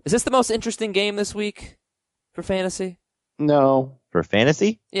Minnesota. Is this the most interesting game this week for fantasy? No. For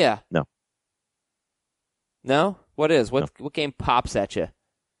fantasy? Yeah. No. No? What is? No. What game pops at you?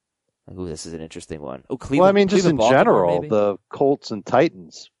 Ooh, this is an interesting one. Oh, Cleveland. Well, I mean, just in Baltimore, general, maybe? the Colts and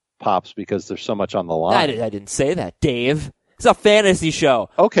Titans pops because there's so much on the line. I didn't say that, Dave. It's a fantasy show.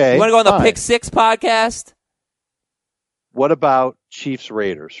 Okay. You want to go on the fine. Pick 6 podcast? What about Chiefs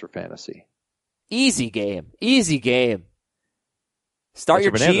Raiders for fantasy? Easy game. Easy game. Start What's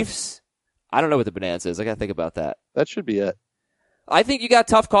your your bonanza? Chiefs. I don't know what the bonanza is. I got to think about that. That should be it. I think you got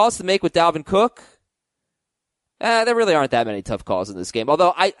tough calls to make with Dalvin Cook. There really aren't that many tough calls in this game.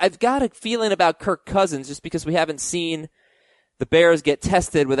 Although I've got a feeling about Kirk Cousins just because we haven't seen the Bears get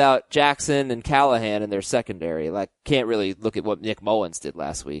tested without Jackson and Callahan in their secondary. Like, can't really look at what Nick Mullins did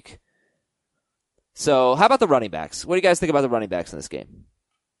last week. So, how about the running backs? What do you guys think about the running backs in this game?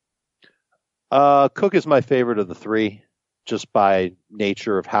 Cook is my favorite of the 3, just by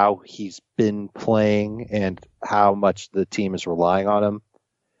nature of how he's been playing and how much the team is relying on him.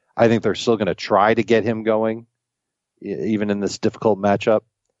 I think they're still going to try to get him going, even in this difficult matchup.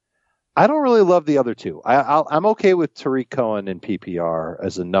 I don't really love the other 2. I'm okay with Tariq Cohen in PPR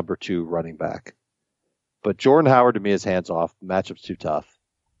as a number 2 running back. But Jordan Howard, to me, is hands off. The matchup's too tough.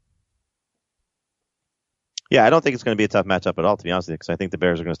 Yeah, I don't think it's going to be a tough matchup at all, to be honest with you, because I think the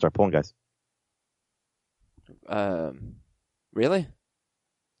Bears are going to start pulling guys. Really?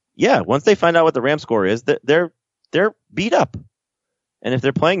 Yeah, once they find out what the Rams score is, they're beat up. And if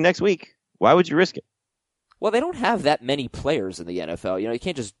they're playing next week, why would you risk it? Well, they don't have that many players in the NFL. You know, you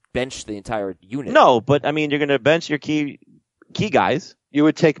can't just bench the entire unit. No, but I mean, you're going to bench your key guys. You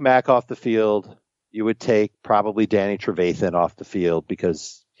would take Mack off the field. You would take probably Danny Trevathan off the field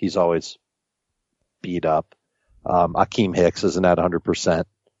because he's always beat up. Akeem Hicks isn't at 100%.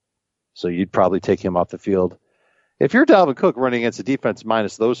 So you'd probably take him off the field. If you're Dalvin Cook running against a defense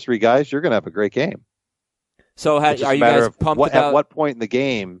minus those 3 guys, you're going to have a great game. So are you guys pumped about... At what point in the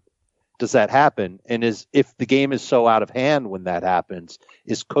game does that happen? And if the game is so out of hand when that happens,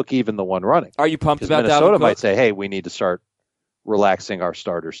 is Cook even the one running? Are you pumped about Minnesota Dalvin Cook? might say, hey, we need to start relaxing our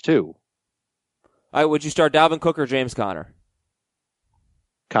starters too. All right, would you start Dalvin Cook or James Conner?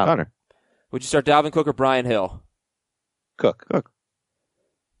 Conner. Would you start Dalvin Cook or Brian Hill? Cook.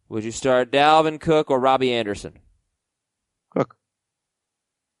 Would you start Dalvin Cook or Robbie Anderson? Cook.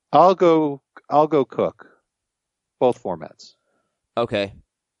 I'll go Cook. Both formats. Okay.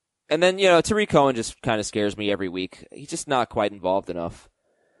 And then, Tariq Cohen just kind of scares me every week. He's just not quite involved enough.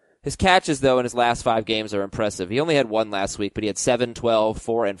 His catches, though, in his last 5 games are impressive. He only had 1 last week, but he had 7, 12,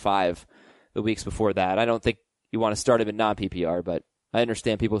 4, and 5 the weeks before that. I don't think you want to start him in non-PPR, but I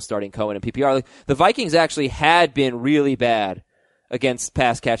understand people starting Cohen in PPR. Like, the Vikings actually had been really bad against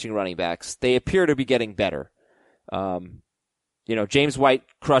pass-catching running backs. They appear to be getting better. James White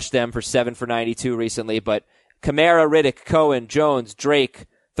crushed them for 7 for 92 recently, but Kamara, Riddick, Cohen, Jones, Drake,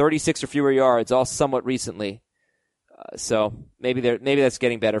 36 or fewer yards, all somewhat recently. So maybe that's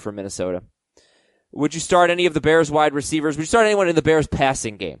getting better for Minnesota. Would you start any of the Bears wide receivers? Would you start anyone in the Bears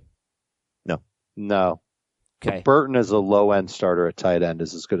passing game? No. Okay. Burton as a low-end starter at tight end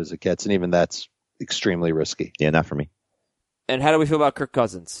is as good as it gets, and even that's extremely risky. Yeah, not for me. And how do we feel about Kirk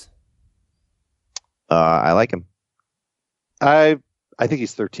Cousins? I like him. I think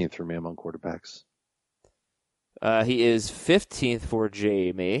he's 13th for me among quarterbacks. He is 15th for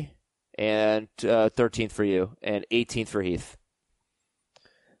Jamie, and 13th for you, and 18th for Heath.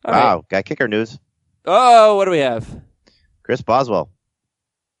 All Wow, right. got kicker news. Oh, what do we have? Chris Boswell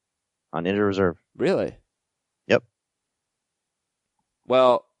on injured reserve. Really? Yep.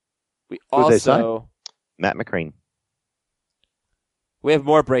 Well, we Who'd they sign? also Matt McCrane. we have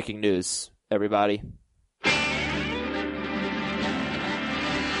more breaking news, everybody.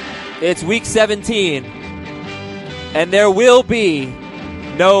 It's week 17, and there will be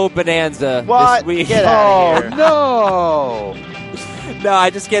no Bonanza What? this week. Get out of here. No! No, I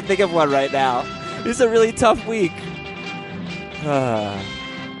just can't think of one right now. This is a really tough week.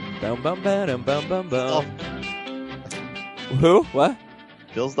 Bum, bum, ba-dum, bum, bum, bum. Who? What?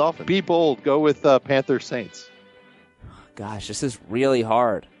 Bills Dolphins. Be bold. Go with Panthers Saints. Gosh, this is really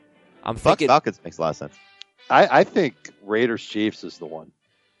hard. I'm Bucks thinking Falcons makes a lot of sense. I think Raiders Chiefs is the one.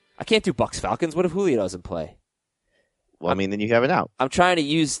 I can't do Bucks Falcons. What if Julio doesn't play? Well, I mean, then you have it out. I'm trying to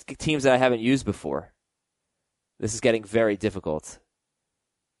use teams that I haven't used before. This is getting very difficult.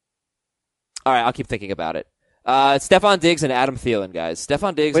 All right, I'll keep thinking about it. Stephon Diggs and Adam Thielen, guys.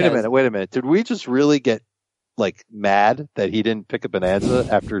 Stephon Diggs. Wait a minute. Did we just really get mad that he didn't pick a Bonanza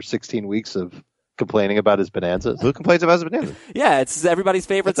after 16 weeks of complaining about his Bonanzas? Who complains about his bonanzas? Yeah, it's everybody's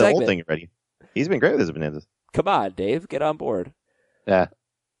favorite That's the whole segment. thing already. He's been great with his bonanzas. Come on, Dave, get on board. Yeah.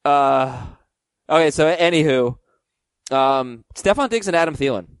 Okay, so anywho, Stephon Diggs and Adam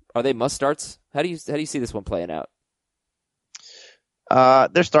Thielen, are they must starts? How do you see this one playing out?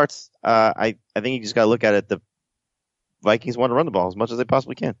 Their starts. I think you just got to look at it. The Vikings want to run the ball as much as they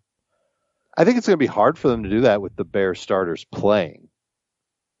possibly can. I think it's going to be hard for them to do that with the Bears starters playing.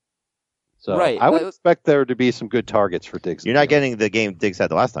 So Right. I would expect there to be some good targets for Diggs. You're not getting the game Diggs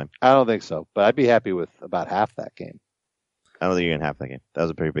had the last time. I don't think so, but I'd be happy with about half that game. I don't think you're going to have that game. That was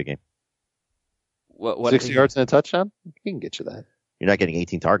a pretty big game. What 60 yards and a touchdown? He can get you that. You're not getting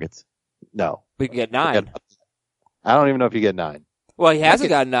 18 targets. No. We can get 9. I don't even know if you get 9. Well, he hasn't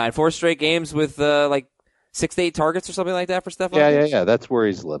gotten 9. 4 straight games with 6 to 8 targets or something like that for Stephon Diggs? Yeah. That's where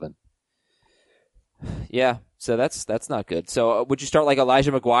he's living. Yeah, so that's not good. So would you start like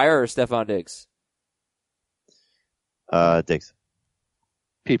Elijah McGuire or Stephon Diggs? Diggs.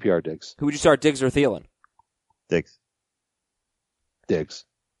 PPR Diggs. Who would you start, Diggs or Thielen? Diggs. Diggs.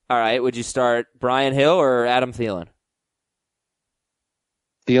 All right, would you start Brian Hill or Adam Thielen?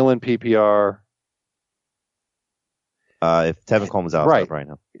 Thielen PPR. If Tevin Coleman's out, Right. right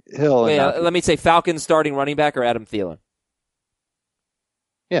now. Hill. Wait, And let me say Falcons starting running back or Adam Thielen?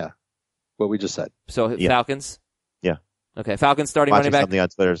 yeah. What we just said. So Yeah. Falcons? Yeah. Okay, Falcons starting Watching running back. something on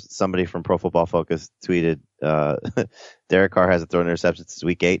Twitter, somebody from Pro Football Focus tweeted, Derek Carr hasn't thrown interceptions since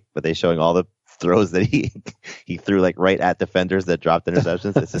week 8, but they showing all the throws that he threw like right at defenders that dropped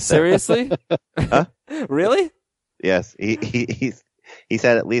interceptions. It's just Seriously? Huh? Really? Yes, he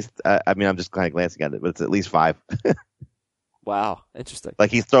said at least. I mean, I'm just kind of glancing at it, but it's at least 5. Wow, interesting.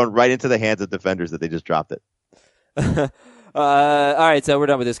 Like he's thrown right into the hands of defenders that they just dropped it. All right, so we're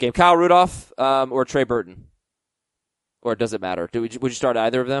done with this game. Kyle Rudolph or Trey Burton? Or does it matter? Would you start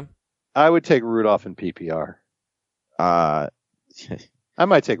either of them? I would take Rudolph in PPR. Uh, I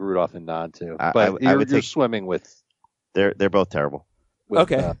might take Rudolph in non too. I But would you're take- swimming with. they're both terrible.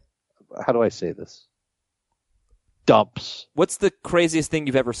 Okay. How do I say this? Dumps. What's the craziest thing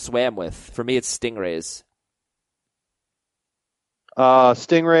you've ever swam with? For me, it's stingrays.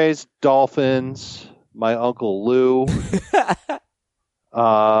 Stingrays, dolphins, my Uncle Lou.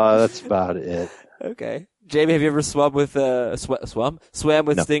 That's about it. Okay. Jamie, have you ever swum with swam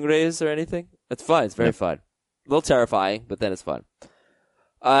with No. stingrays or anything? It's fun. It's very fun. A little terrifying, but then it's fun.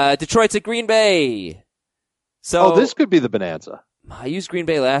 Detroit's at Green Bay. So This could be the bonanza. I used Green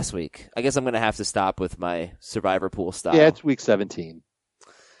Bay last week. I guess I'm going to have to stop with my survivor pool style. Yeah, it's week 17.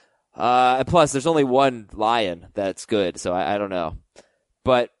 And plus, there's only one Lion that's good, so I don't know.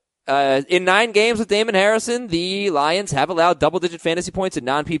 But in 9 games with Damon Harrison, the Lions have allowed double-digit fantasy points in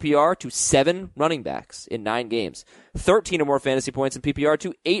non-PPR to 7 running backs in 9 games. 13 or more fantasy points in PPR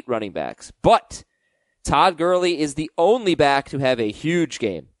to 8 running backs. But Todd Gurley is the only back to have a huge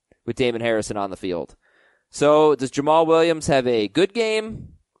game with Damon Harrison on the field. So does Jamal Williams have a good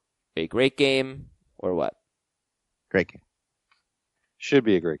game, a great game, or what? Great game. Should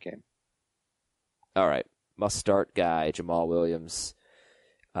be a great game. All right. Must start guy, Jamal Williams.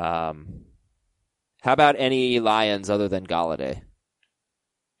 How about any Lions other than Galladay?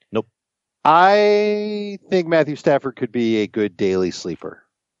 Nope. I think Matthew Stafford could be a good daily sleeper.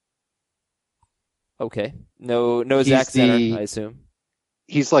 Okay. No He's Zach Center, the- I assume.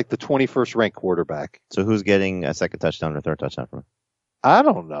 He's like the 21st ranked quarterback. So who's getting a second touchdown or third touchdown from him? I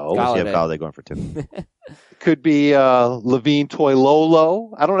don't know. Galladay. You have Galladay going for 2. Could be Levine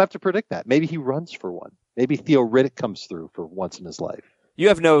Toilolo. I don't have to predict that. Maybe he runs for one. Maybe Theo Riddick comes through for once in his life. You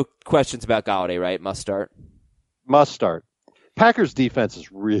have no questions about Galladay, right? Must start. Must start. Packers defense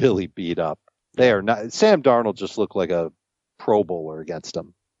is really beat up. They are not. Sam Darnold just looked like a Pro Bowler against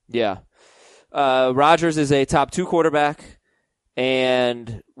them. Yeah. Rodgers is a top 2 quarterback,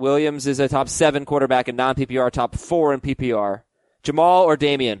 and Williams is a top 7 quarterback in non-PPR, top 4 in PPR. Jamal or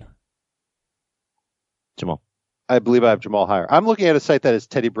Damian? Jamal. I believe I have Jamal higher. I'm looking at a site that is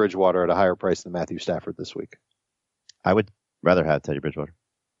Teddy Bridgewater at a higher price than Matthew Stafford this week. I would rather have Teddy Bridgewater.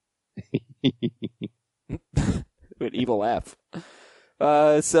 An evil laugh.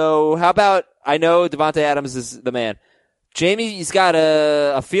 So how about, I know Devontae Adams is the man. Jamie's got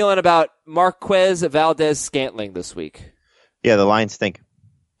a feeling about Marquez Valdez-Scantling this week. Yeah, the Lions stink.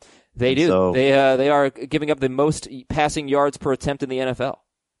 They do. So- They are giving up the most passing yards per attempt in the NFL.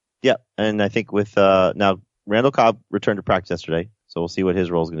 Yeah, and I think with now Randall Cobb returned to practice yesterday, so we'll see what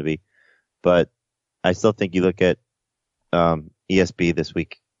his role is going to be. But I still think you look at ESB this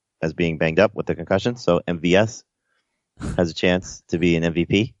week as being banged up with the concussion, so MVS has a chance to be an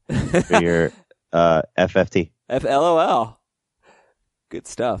MVP for your FFT. FLOL. Good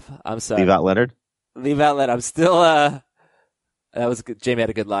stuff. I'm sorry. Leave out Leonard. Leave out Leonard. I'm still, that was good. Jamie had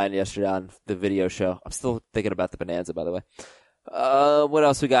a good line yesterday on the video show. I'm still thinking about the Bonanza, by the way. What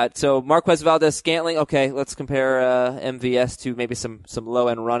else we got? So Marquez Valdez-Scantling. Okay, let's compare MVS to maybe some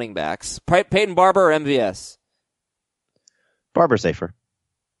low-end running backs. Peyton Barber or MVS? Barber safer.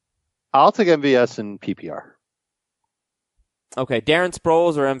 I'll take MVS in PPR. Okay, Darren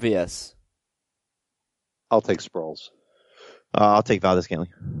Sproles or MVS? I'll take Sproles. I'll take Valdez-Scantling.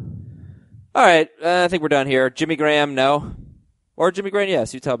 All right, I think we're done here. Jimmy Graham, no. Or Jimmy Graham,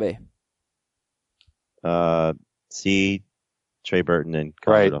 yes. You tell me. C. Trey Burton and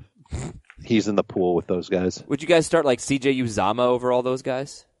Right. Rudolph. He's in the pool with those guys. Would you guys start like CJ Uzama over all those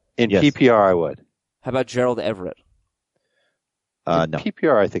guys? In Yes. PPR, I would. How about Gerald Everett? In No.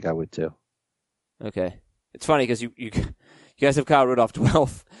 PPR, I think I would too. Okay. It's funny because you guys have Kyle Rudolph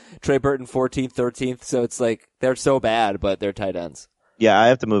 12th, Trey Burton 14th, 13th, so it's like they're so bad, but they're tight ends. Yeah, I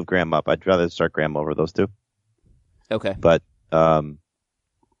have to move Graham up. I'd rather start Graham over those two. Okay. But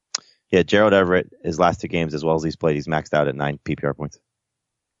yeah, Gerald Everett, his last 2 games as well as he's played, he's maxed out at 9 PPR points.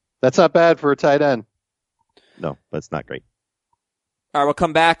 That's not bad for a tight end. No, but it's not great. All right, we'll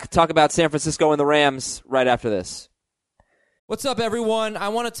come back, talk about San Francisco and the Rams right after this. What's up, everyone? I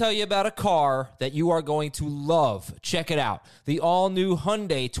want to tell you about a car that you are going to love. Check it out. The all-new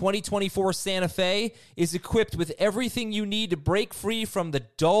Hyundai 2024 Santa Fe is equipped with everything you need to break free from the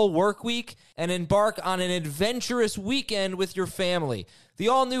dull work week and embark on an adventurous weekend with your family. The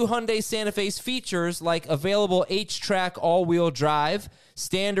all-new Hyundai Santa Fe's features like available H-Track all-wheel drive,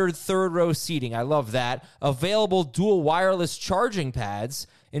 standard third-row seating, I love that, available dual wireless charging pads,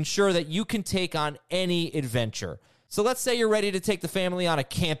 ensure that you can take on any adventure. So let's say you're ready to take the family on a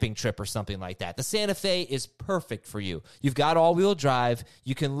camping trip or something like that. The Santa Fe is perfect for you. You've got all-wheel drive.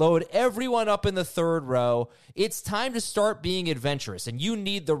 You can load everyone up in the third row. It's time to start being adventurous, and you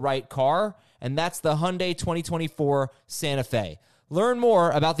need the right car, and that's the Hyundai 2024 Santa Fe. Learn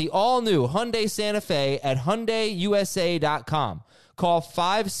more about the all-new Hyundai Santa Fe at HyundaiUSA.com. Call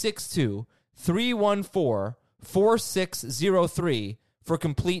 562-314-4603 for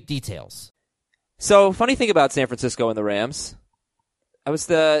complete details. So, funny thing about San Francisco and the Rams, I was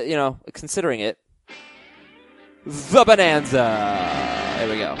considering it. The Bonanza. There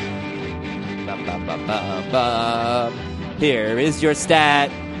we go. Bum, bum, bum, bum, bum. Here is your stat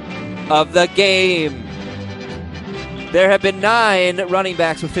of the game. There have been 9 running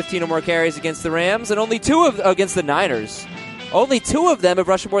backs with 15 or more carries against the Rams, and only 2 against the Niners. Only 2 of them have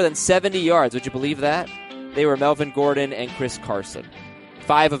rushed more than 70 yards. Would you believe that? They were Melvin Gordon and Chris Carson.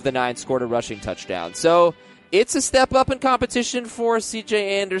 5 of the 9 scored a rushing touchdown. So it's a step up in competition for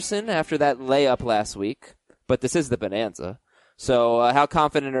C.J. Anderson after that layup last week. But this is the Bonanza. So how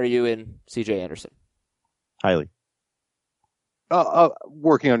confident are you in C.J. Anderson? Highly.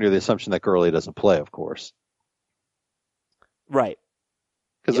 Working under the assumption that Gurley doesn't play, of course. Right.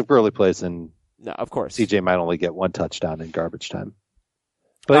 Because if Gurley plays, then No, of course. CJ might only get 1 touchdown in garbage time.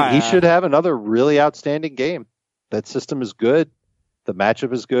 But he should have another really outstanding game. That system is good. The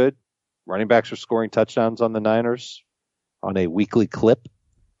matchup is good. Running backs are scoring touchdowns on the Niners on a weekly clip.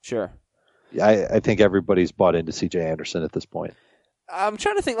 Sure. I think everybody's bought into C.J. Anderson at this point. I'm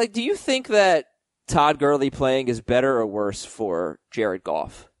trying to think, do you think that Todd Gurley playing is better or worse for Jared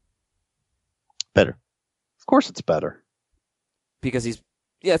Goff? Better. Of course it's better. Because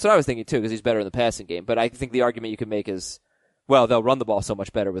that's what I was thinking too, because he's better in the passing game. But I think the argument you can make is, well, they'll run the ball so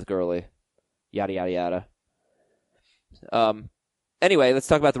much better with Gurley. Yada, yada, yada. Anyway, let's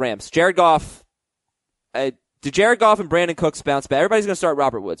talk about the Rams. Jared Goff. Do Jared Goff and Brandon Cooks bounce back? Everybody's going to start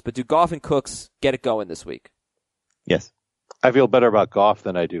Robert Woods, but do Goff and Cooks get it going this week? Yes. I feel better about Goff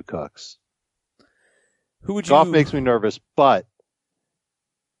than I do Cooks. Who would you? Goff makes me nervous, but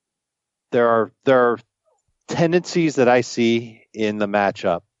there are tendencies that I see in the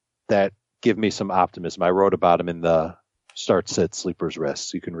matchup that give me some optimism. I wrote about him in the Start Sit Sleepers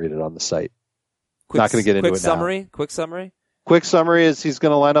Rest. You can read it on the site. Not going to get into it now. Quick summary? Quick summary is he's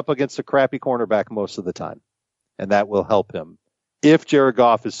going to line up against a crappy cornerback most of the time, and that will help him if Jared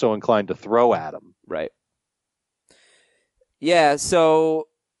Goff is so inclined to throw at him. Right. Yeah, so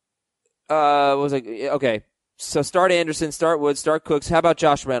okay. So start Anderson, start Woods, start Cooks. How about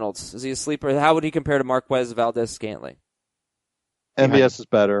Josh Reynolds? Is he a sleeper? How would he compare to Marquez Valdez-Scantling? MVS is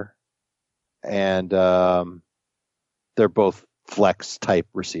better, and they're both flex-type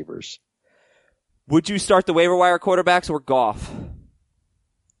receivers. Would you start the waiver wire quarterbacks or Goff?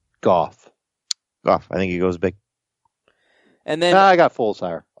 Goff. I think he goes big. And then I got Foles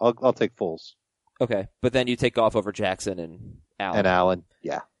higher. I'll take Foles. Okay, but then you take Goff over Jackson and Allen.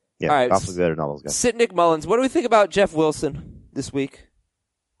 Yeah. Yeah, all right, Goff will be better than all those guys. Sit Nick Mullins. What do we think about Jeff Wilson this week?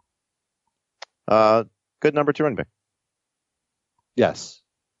 Good number 2 running back. Yes.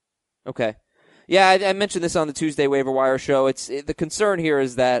 Okay. Yeah, I mentioned this on the Tuesday waiver wire show. The concern here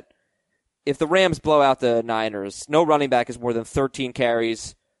is that if the Rams blow out the Niners, no running back is more than 13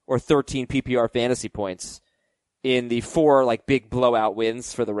 carries or 13 PPR fantasy points in the 4 big blowout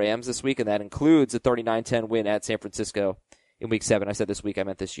wins for the Rams this week, and that includes a 39-10 win at San Francisco in Week 7. I said this week, I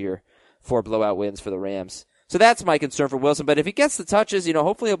meant this year. 4 blowout wins for the Rams. So that's my concern for Wilson. But if he gets the touches,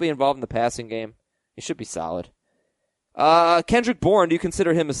 hopefully he'll be involved in the passing game. He should be solid. Kendrick Bourne, do you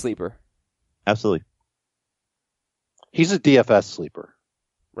consider him a sleeper? Absolutely. He's a DFS sleeper.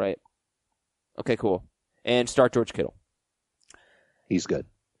 Right. Okay, cool. And start George Kittle. He's good.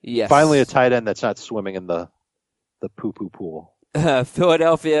 Yes. Finally a tight end that's not swimming in the poo-poo pool.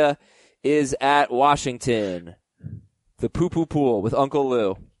 Philadelphia is at Washington. The poo-poo pool with Uncle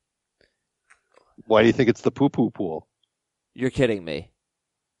Lou. Why do you think it's the poo-poo pool? You're kidding me.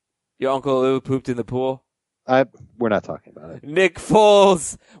 Your Uncle Lou pooped in the pool? We're not talking about it. Nick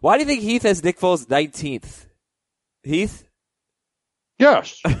Foles. Why do you think Heath has Nick Foles 19th? Heath?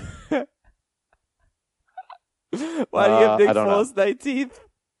 Yes. Why do you have Nick Foles 19th?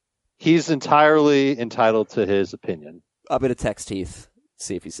 He's entirely entitled to his opinion. I'm going to text Heath,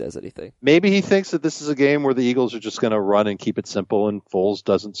 see if he says anything. Maybe he thinks that this is a game where the Eagles are just going to run and keep it simple and Foles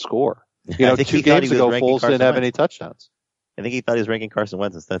doesn't score. 2 games ago, Foles didn't have any touchdowns. I think he thought he was ranking Carson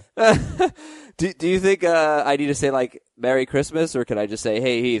Wentz instead. Do you think I need to say Merry Christmas, or can I just say,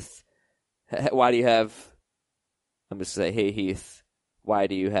 hey Heath, why do you have? I'm just say, hey Heath, why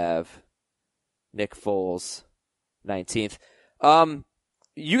do you have Nick Foles 19th?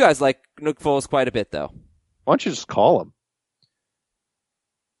 You guys like Nick Foles quite a bit, though. Why don't you just call him?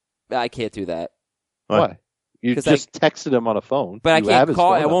 I can't do that. Why? You just texted him on a phone. But I can't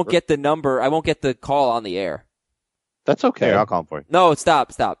call. I won't get the number. I won't get the call on the air. That's okay. Here, I'll call him for you. No,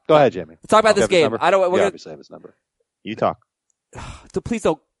 stop. Go ahead, Jamie. Let's talk about this game. I don't. Obviously have his number. You talk. So please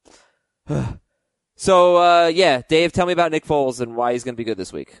don't. So, Dave, tell me about Nick Foles and why he's going to be good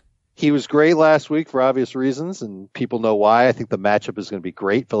this week. He was great last week for obvious reasons, and people know why. I think the matchup is going to be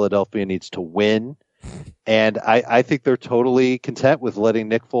great. Philadelphia needs to win. And I think they're totally content with letting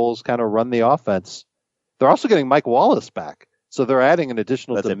Nick Foles kind of run the offense. They're also getting Mike Wallace back. So they're adding an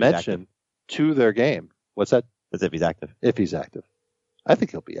additional dimension to their game. What's that? That's if he's active. If he's active. I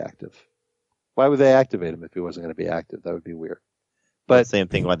think he'll be active. Why would they activate him if he wasn't going to be active? That would be weird. But same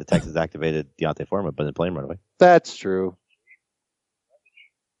thing why the Texans activated Deontay Foreman, but didn't play him right away. That's true.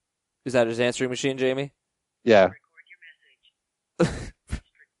 Is that his answering machine, Jamie? Yeah.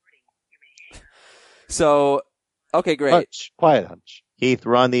 So, okay, great. Hunch. Quiet hunch. Heath,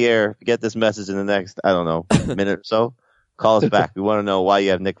 we're on the air. Get this message in the next, minute or so. Call us back. We want to know why you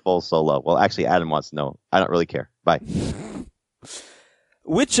have Nick Foles so low. Well, actually, Adam wants to know. I don't really care. Bye.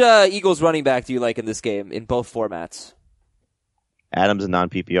 Which Eagles running back do you like in this game in both formats? Adams in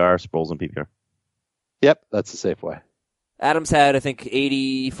non-PPR, Sproles in PPR. Yep, that's the safe way. Adams had, I think,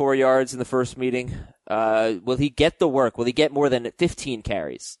 84 yards in the first meeting. Will he get the work? Will he get more than 15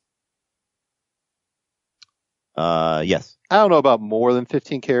 carries? Yes. I don't know about more than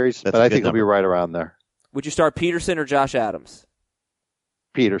 15 carries, but I think he'll be right around there. Would you start Peterson or Josh Adams?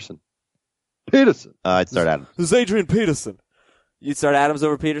 Peterson. I'd start Adams. This is Adrian Peterson. You'd start Adams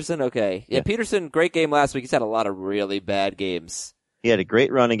over Peterson? Okay. Yeah, Yeah. Peterson, great game last week. He's had a lot of really bad games. He had a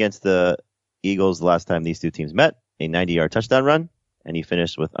great run against the Eagles the last time these two teams met, a 90-yard touchdown run, and he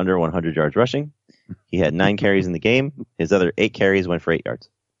finished with under 100 yards rushing. He had 9 carries in the game. His other 8 carries went for 8 yards.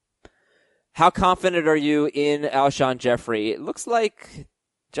 How confident are you in Alshon Jeffrey? It looks like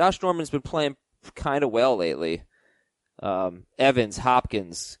Josh Norman's been playing kind of well lately. Evans,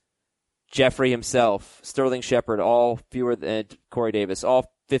 Hopkins, Jeffrey himself, Sterling Shepard, all fewer than Corey Davis,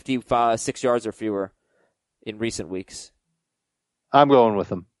 all 56 yards or fewer in recent weeks. I'm going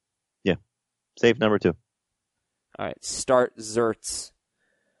with him. Safe number 2. All right, start Zerts.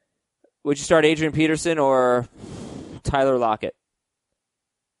 Would you start Adrian Peterson or Tyler Lockett?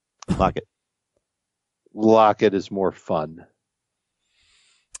 Lockett. Lockett is more fun.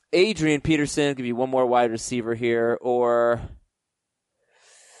 Adrian Peterson, give you one more wide receiver here, or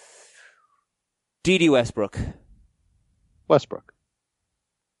D.D. Westbrook. Westbrook.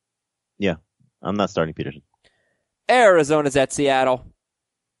 Yeah, I'm not starting Peterson. Arizona's at Seattle.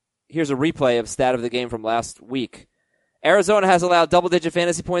 Here's a replay of stat of the game from last week. Arizona has allowed double-digit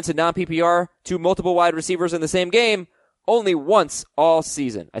fantasy points in non-PPR to multiple wide receivers in the same game only once all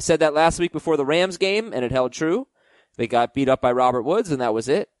season. I said that last week before the Rams game, and it held true. They got beat up by Robert Woods, and that was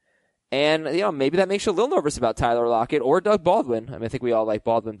it. And, maybe that makes you a little nervous about Tyler Lockett or Doug Baldwin. I think we all like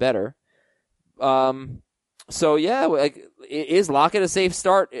Baldwin better. So, yeah, is Lockett a safe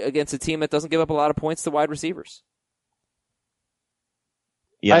start against a team that doesn't give up a lot of points to wide receivers?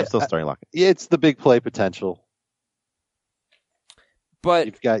 Yeah, I'm still starting Lockett. It's the big play potential. But,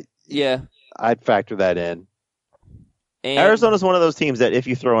 You've got. yeah. I'd factor that in. And, Arizona's one of those teams that if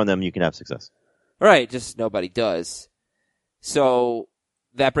you throw on them, you can have success. Right, just nobody does. So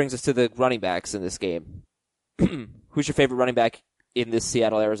that brings us to the running backs in this game. Who's your favorite running back in this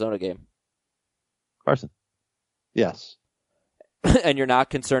Seattle-Arizona game? Carson. Yes. And you're not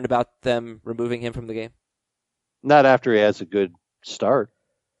concerned about them removing him from the game? Not after he has a good start.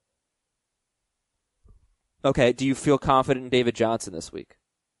 Okay, do you feel confident in David Johnson this week?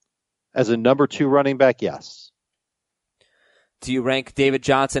 As a number 2 running back, yes. Do you rank David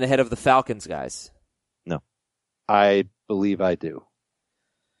Johnson ahead of the Falcons guys? No. I believe I do.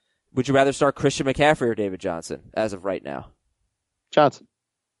 Would you rather start Christian McCaffrey or David Johnson as of right now? Johnson.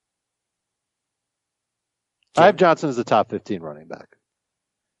 Jim? I have Johnson as the top 15 running back.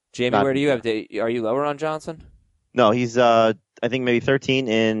 Jamie, Not where do you have? Are you lower on Johnson? No, he's, I think maybe 13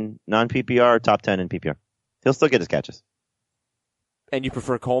 in non-PPR, top 10 in PPR. He'll still get his catches. And you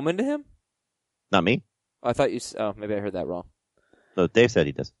prefer Coleman to him? Not me. I thought you. Oh, maybe I heard that wrong. No, Dave said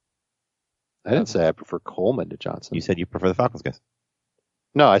he does. I didn't say I prefer Coleman to Johnson. You said you prefer the Falcons guys.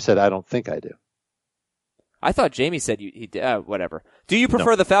 No, I said I don't think I do. I thought Jamie said he did. Whatever. Do you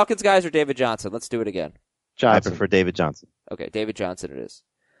prefer the Falcons guys or David Johnson? Let's do it again. Johnson. I prefer David Johnson. Okay, David Johnson it is.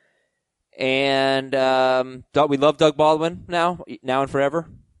 And we love Doug Baldwin now and forever.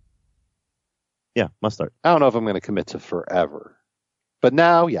 Yeah, must start. I don't know if I'm going to commit to forever. But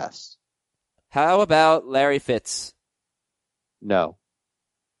now, yes. How about Larry Fitz? No.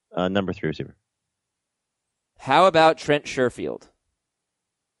 Number 3 receiver. How about Trent Sherfield?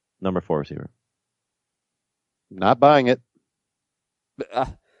 Number 4 receiver. Not buying it.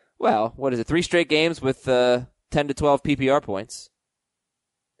 Well, what is it? 3 straight games with 10 to 12 PPR points.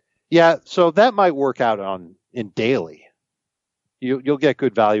 Yeah, so that might work out in daily. You'll get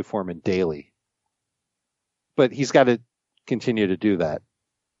good value for him in daily. But he's got to continue to do that.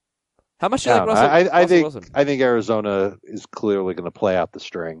 How much do you like Russell Wilson? I think Arizona is clearly going to play out the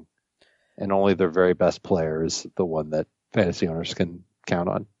string, and only their very best player is the one that fantasy owners can count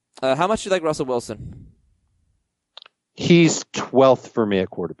on. How much do you like Russell Wilson? He's 12th for me at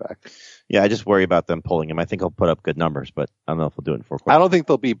quarterback. Yeah, I just worry about them pulling him. I think he'll put up good numbers, but I don't know if he'll do it in 4 quarters. I don't think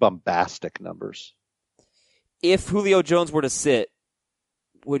they'll be bombastic numbers. If Julio Jones were to sit,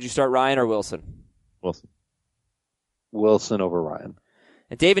 would you start Ryan or Wilson? Wilson over Ryan.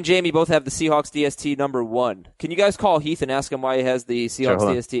 And Dave and Jamie both have the Seahawks DST number 1. Can you guys call Heath and ask him why he has the Seahawks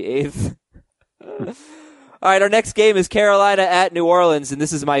DST 8th? All right, our next game is Carolina at New Orleans, and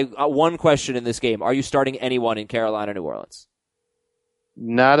this is my one question in this game. Are you starting anyone in Carolina, New Orleans?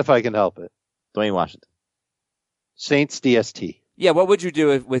 Not if I can help it. Dwayne Washington. Saints DST. Yeah, what would you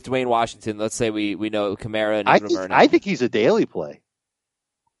do with Dwayne Washington? Let's say we know Kamara and Ingram are now. I think he's a daily play.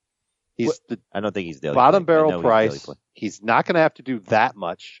 I don't think he's daily bottom play. barrel price. He's not going to have to do that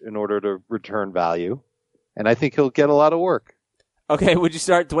much in order to return value, and I think he'll get a lot of work. Okay, would you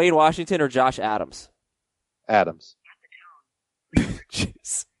start Dwayne Washington or Josh Adams? Adams.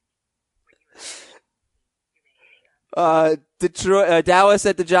 Jeez. Detroit, Dallas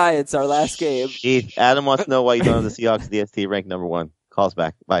at the Giants, our last game. Keith, Adam wants to know why you don't have the Seahawks DST ranked number 1. Call us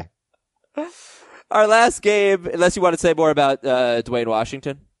back. Bye. Our last game, unless you want to say more about Dwayne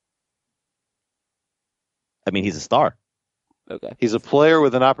Washington. I mean, he's a star. Okay. He's a player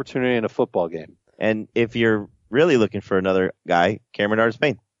with an opportunity in a football game. And if you're really looking for another guy, Cameron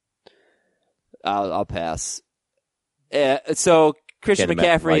Artis-Payne. I'll pass. So Christian Can't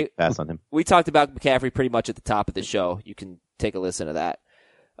imagine McCaffrey, Mike pass on him. we talked about McCaffrey pretty much at the top of the show. You can take a listen to that.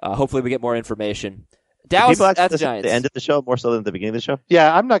 Hopefully we get more information. Dallas People actually at the listen to Giants. the end of the show more so than the beginning of the show?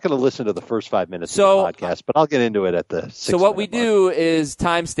 Yeah, I'm not going to listen to the first 5 minutes So- of the podcast, but I'll get into it at the 6 So what we do is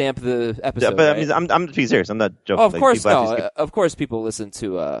timestamp the episode. but right? I mean, I'm being serious. I'm not joking. Oh, of Like, course, people actually no. Of course, people listen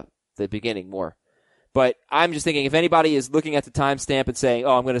to the beginning more. But I'm just thinking, if anybody is looking at the timestamp and saying,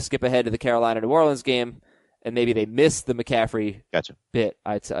 "Oh, I'm going to skip ahead to the Carolina New Orleans game," and maybe they missed the McCaffrey Gotcha. bit,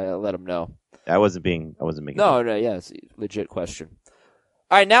 I'll let them know. I wasn't making. No, yeah, it's a legit question.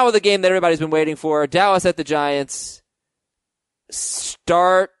 All right, now with the game that everybody's been waiting for, Dallas at the Giants.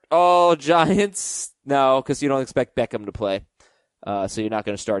 Start all Giants? No, because you don't expect Beckham to play, so you're not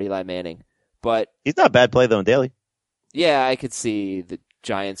going to start Eli Manning. But He's not a bad play though in daily. yeah, I could see the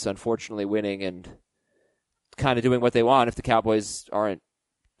Giants unfortunately winning and kind of doing what they want if the Cowboys aren't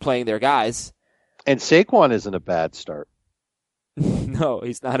playing their guys. And Saquon isn't a bad start. No,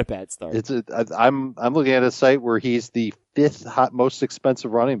 he's not a bad start. I'm looking at a site where he's the 5th most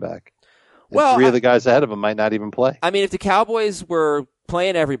expensive running back. And Well, 3 of the guys ahead of him might not even play. I mean, if the Cowboys were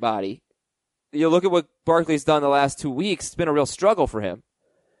playing everybody, you look at what Barkley's done the last 2 weeks. It's been a real struggle for him.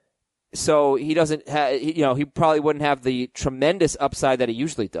 So he doesn't have, he probably wouldn't have the tremendous upside that he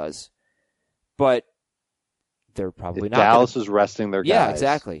usually does. But they're probably not. Dallas is resting their guys. Yeah,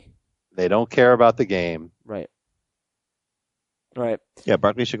 exactly. They don't care about the game. Right. Yeah,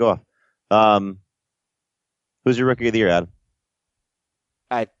 Barkley should go off. Who's your rookie of the year, Adam?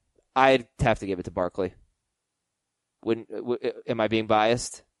 I'd have to give it to Barkley. Am I being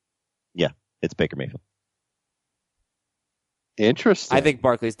biased? Yeah, it's Baker Mayfield. Interesting. I think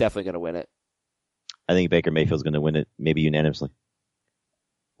Barkley's definitely going to win it. I think Baker Mayfield's going to win it, maybe unanimously.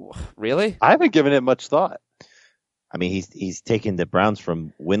 Really? I haven't given it much thought. I mean, he's taken the Browns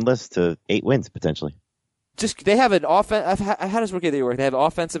from winless to 8 wins potentially. Just they have an offense. How does rookie of the year work? They have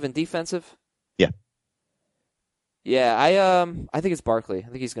offensive and defensive. Yeah. Yeah, I think it's Barkley. I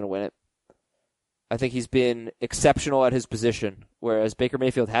think he's going to win it. I think he's been exceptional at his position, whereas Baker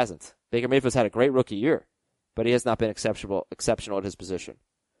Mayfield hasn't. Baker Mayfield's had a great rookie year, but he has not been exceptional at his position.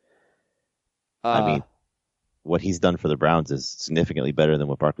 I mean, what he's done for the Browns is significantly better than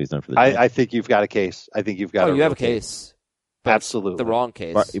what Barkley's done for the Giants. I think you've got a case. I think you've got you have a real case. But Absolutely. the wrong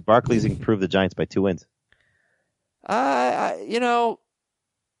case. Barkley's improved the Giants by 2 wins.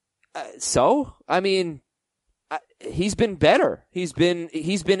 So I mean, he's been better. He's been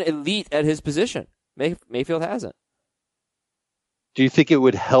elite at his position. Mayfield hasn't. Do you think it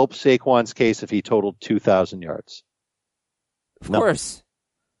would help Saquon's case if he totaled 2,000 yards? Of No. course,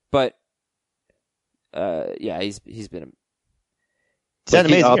 but yeah, he's been. It's an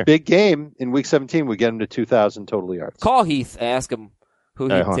amazing A year. big game in Week 17 would get him to 2,000 total yards. Call Heath, ask him who All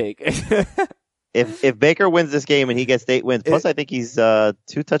he'd right, hold on. take. If Baker wins this game and he gets 8 wins, plus I think he's 2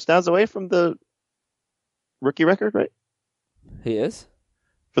 touchdowns away from the rookie record, right? He is?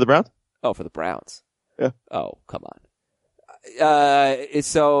 For the Browns? Oh, for the Browns. Yeah. Oh, come on.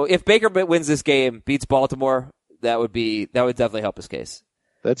 So if Baker wins this game, beats Baltimore, that would definitely help his case.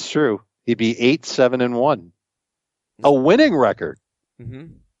 That's true. He'd be 8-7-1. A winning record.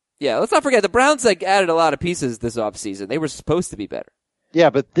 Mm-hmm. Yeah, let's not forget the Browns added a lot of pieces this offseason. They were supposed to be better. Yeah,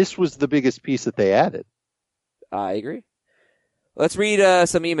 but this was the biggest piece that they added. I agree. Let's read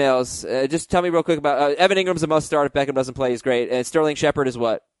some emails. Just tell me real quick about Evan Ingram's a must start if Beckham doesn't play. He's great. And Sterling Shepard is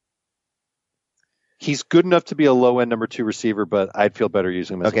what? He's good enough to be a low-end number 2 receiver, but I'd feel better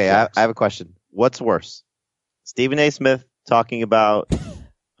using him as Okay, a I flex. have a question. What's worse? Stephen A. Smith talking about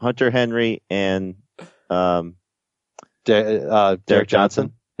Hunter Henry and Derek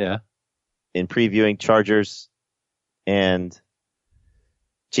Johnson. Yeah. in previewing Chargers and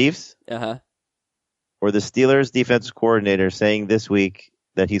Chiefs, Uh-huh. or the Steelers defensive coordinator saying this week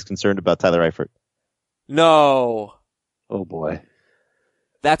that he's concerned about Tyler Eifert? No. Oh, boy.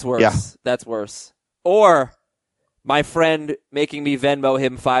 That's worse. Yeah. That's worse. Or my friend making me Venmo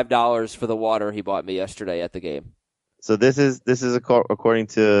him $5 for the water he bought me yesterday at the game. So this is according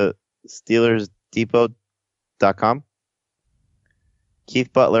to SteelersDepot.com.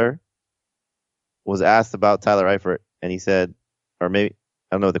 Keith Butler was asked about Tyler Eifert, and he said, or maybe,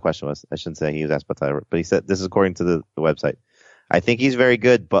 I don't know what the question was. I shouldn't say he was asked about Tyler, but he said, this is according to the website. I think he's very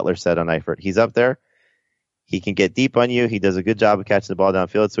good, Butler said on Eifert. He's up there. He can get deep on you. He does a good job of catching the ball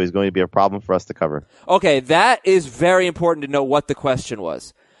downfield, so he's going to be a problem for us to cover. Okay, that is very important to know what the question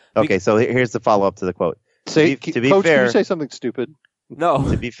was. Okay, so here's the follow-up to the quote. Coach, fair, can you say something stupid?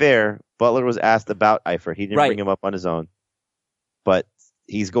 No. To be fair, Butler was asked about Eifert. He didn't Right. bring him up on his own. But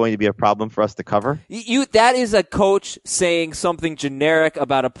he's going to be a problem for us to cover. That is a coach saying something generic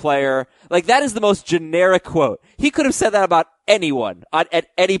about a player. Like, that is the most generic quote. He could have said that about anyone at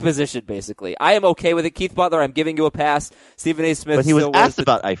any position, basically. I am okay with it. Keith Butler, I'm giving you a pass. Stephen A. Smith But he was still asked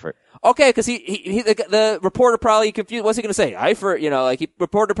about Eifert. Okay, because the reporter probably confused. What's he going to say? Eifert,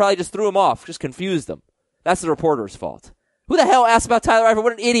 reporter probably just threw him off, just confused him. That's the reporter's fault. Who the hell asked about Tyler Eifert?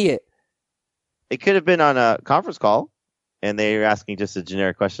 What an idiot. It could have been on a conference call, and they were asking just a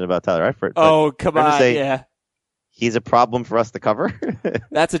generic question about Tyler Eifert. But Oh, come I'm gonna on, say yeah. He's a problem for us to cover.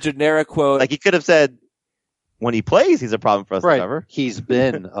 That's a generic quote. Like, he could have said, when he plays, he's a problem for us to cover. He's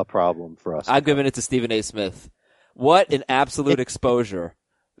been a problem for us. I'm giving it to Stephen A. Smith. What an absolute exposure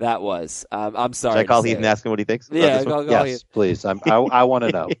that was. I'm sorry. Should I call to Heath say and ask him what he thinks? about Yeah, this one? go Yes, please. I want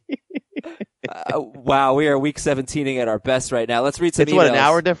to know. Wow, we are week 17ing at our best right now. Let's read some It's emails. what, an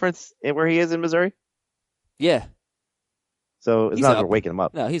hour difference in where he is in Missouri? Yeah. So it's He's not like up. we're waking him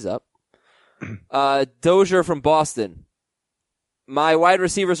up. No, he's up. Dozier from Boston. My wide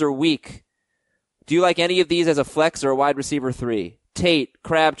receivers are weak. Do you like any of these as a flex or a wide receiver 3? Tate,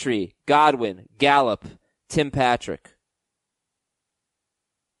 Crabtree, Godwin, Gallup, Tim Patrick.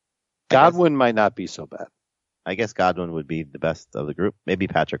 Godwin might not be so bad. I guess Godwin would be the best of the group. Maybe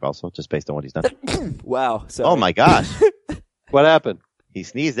Patrick also, just based on what he's done. Wow. Sorry. Oh, my gosh. What happened? He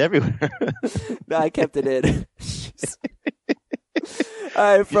sneezed everywhere. No, I kept it in.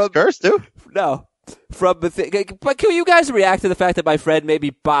 All right, He's cursed, too. No. But can you guys react to the fact that my friend made me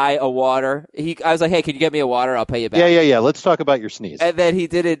buy a water? I was like, hey, can you get me a water? I'll pay you back. Yeah. Let's talk about your sneeze. And then he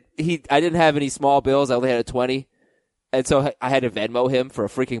did it. I didn't have any small bills. I only had a 20. And so I had to Venmo him for a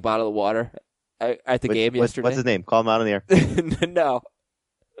freaking bottle of water at the game yesterday. What's his name? Call him out on the air. No.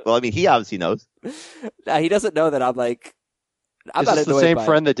 Well, I mean, he obviously knows. No, he doesn't know that I'm like, I'm Is not this the annoyed same by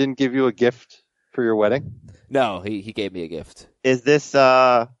friend that didn't give you a gift for your wedding? No, he gave me a gift. Is this,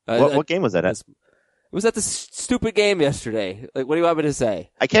 what game was that at? It was at the stupid game yesterday. Like, what do you want me to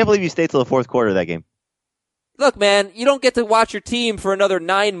say? I can't believe you stayed till the fourth quarter of that game. Look, man, you don't get to watch your team for another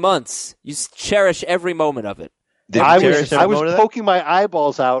 9 months. You cherish every moment of it. I was poking my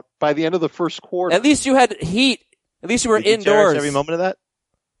eyeballs out by the end of the first quarter. At least you had heat. At least you were Did you indoors. cherish every moment of that?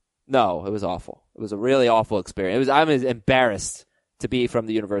 No, it was awful. It was a really awful experience. I'm embarrassed to be from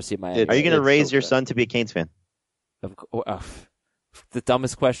the University of Miami. Are you going to It's raise so your bad. son to be a Canes fan? The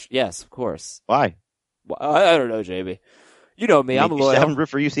dumbest question. Yes, of course. Why? Well, I don't know, JB. You know me. I'm a You should have him loyal. root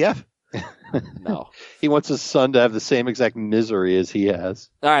for UCF. No. He wants his son to have the same exact misery as he has.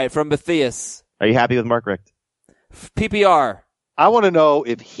 All right, from Matthias. Are you happy with Mark Richt? PPR. I want to know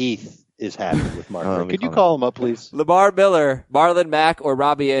if Heath is happy with Mark. Oh, let me Could you call call him up, please? Lamar Miller, Marlon Mack, or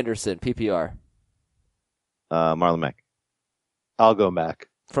Robbie Anderson. PPR. Marlon Mack. I'll go Mac.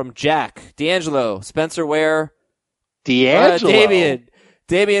 From Jack. D'Angelo, Spencer Ware. D'Angelo.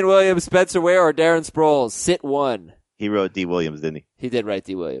 Damian Williams, Spencer Ware, or Darren Sproles. Sit one. He wrote D. Williams, didn't he? He did write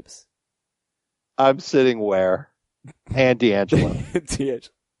D. Williams. I'm sitting where? And D'Angelo. D'Angelo.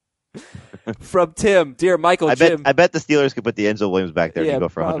 From Tim, dear Michael I Jim. bet the Steelers could put D'Angelo Williams back there Yeah, and go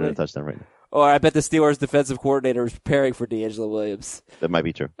for 100 probably. and a touchdown right now. Or I bet the Steelers defensive coordinator is preparing for D'Angelo Williams. That might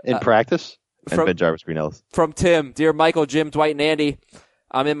be true. In practice? And From, Ben Jarvis, Green Ellis. from Tim, dear Michael, Jim, Dwight, and Andy.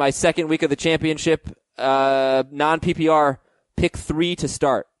 I'm in my second week of the championship. Non-PPR, pick 3 to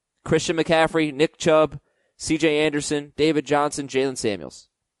start. Christian McCaffrey, Nick Chubb, C.J. Anderson, David Johnson, Jalen Samuels.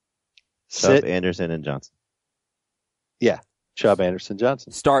 Chubb, Anderson, and Johnson. Yeah. Chubb, Anderson,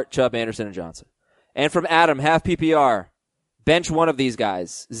 Johnson. Start Chubb, Anderson, and Johnson. And from Adam, half PPR. Bench one of these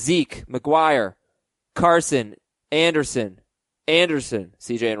guys. Zeke, McGuire, Carson, Anderson,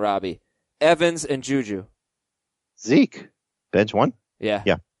 CJ and Robbie, Evans, and Juju. Zeke. Bench one? Yeah.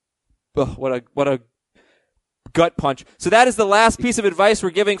 Yeah. Ugh, what a gut punch. So that is the last piece of advice we're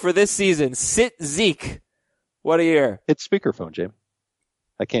giving for this season. Sit Zeke. What a year. Hit speakerphone, Jamie.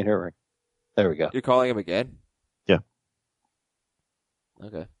 I can't hear it ring. There we go. You're calling him again? Yeah.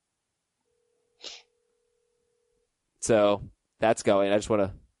 Okay. So that's going. I just want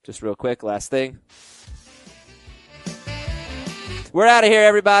to, just real quick, last thing. We're out of here,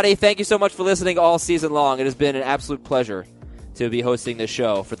 everybody. Thank you so much for listening all season long. It has been an absolute pleasure to be hosting this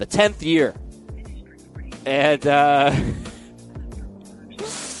show for the 10th year. And,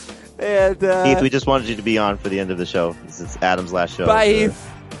 Heath, we just wanted you to be on for the end of the show. This is Adam's last show bye, of the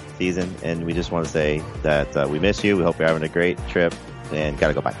Heath. season, and we just want to say that we miss you. We hope you're having a great trip, and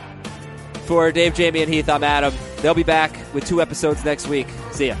gotta go bye. For Dave, Jamie, and Heath, I'm Adam. They'll be back with 2 episodes next week.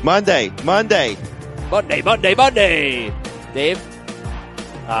 See ya. Monday. Monday. Dave?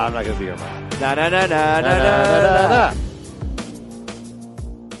 I'm not going to be here, man. Na na na na na na na na.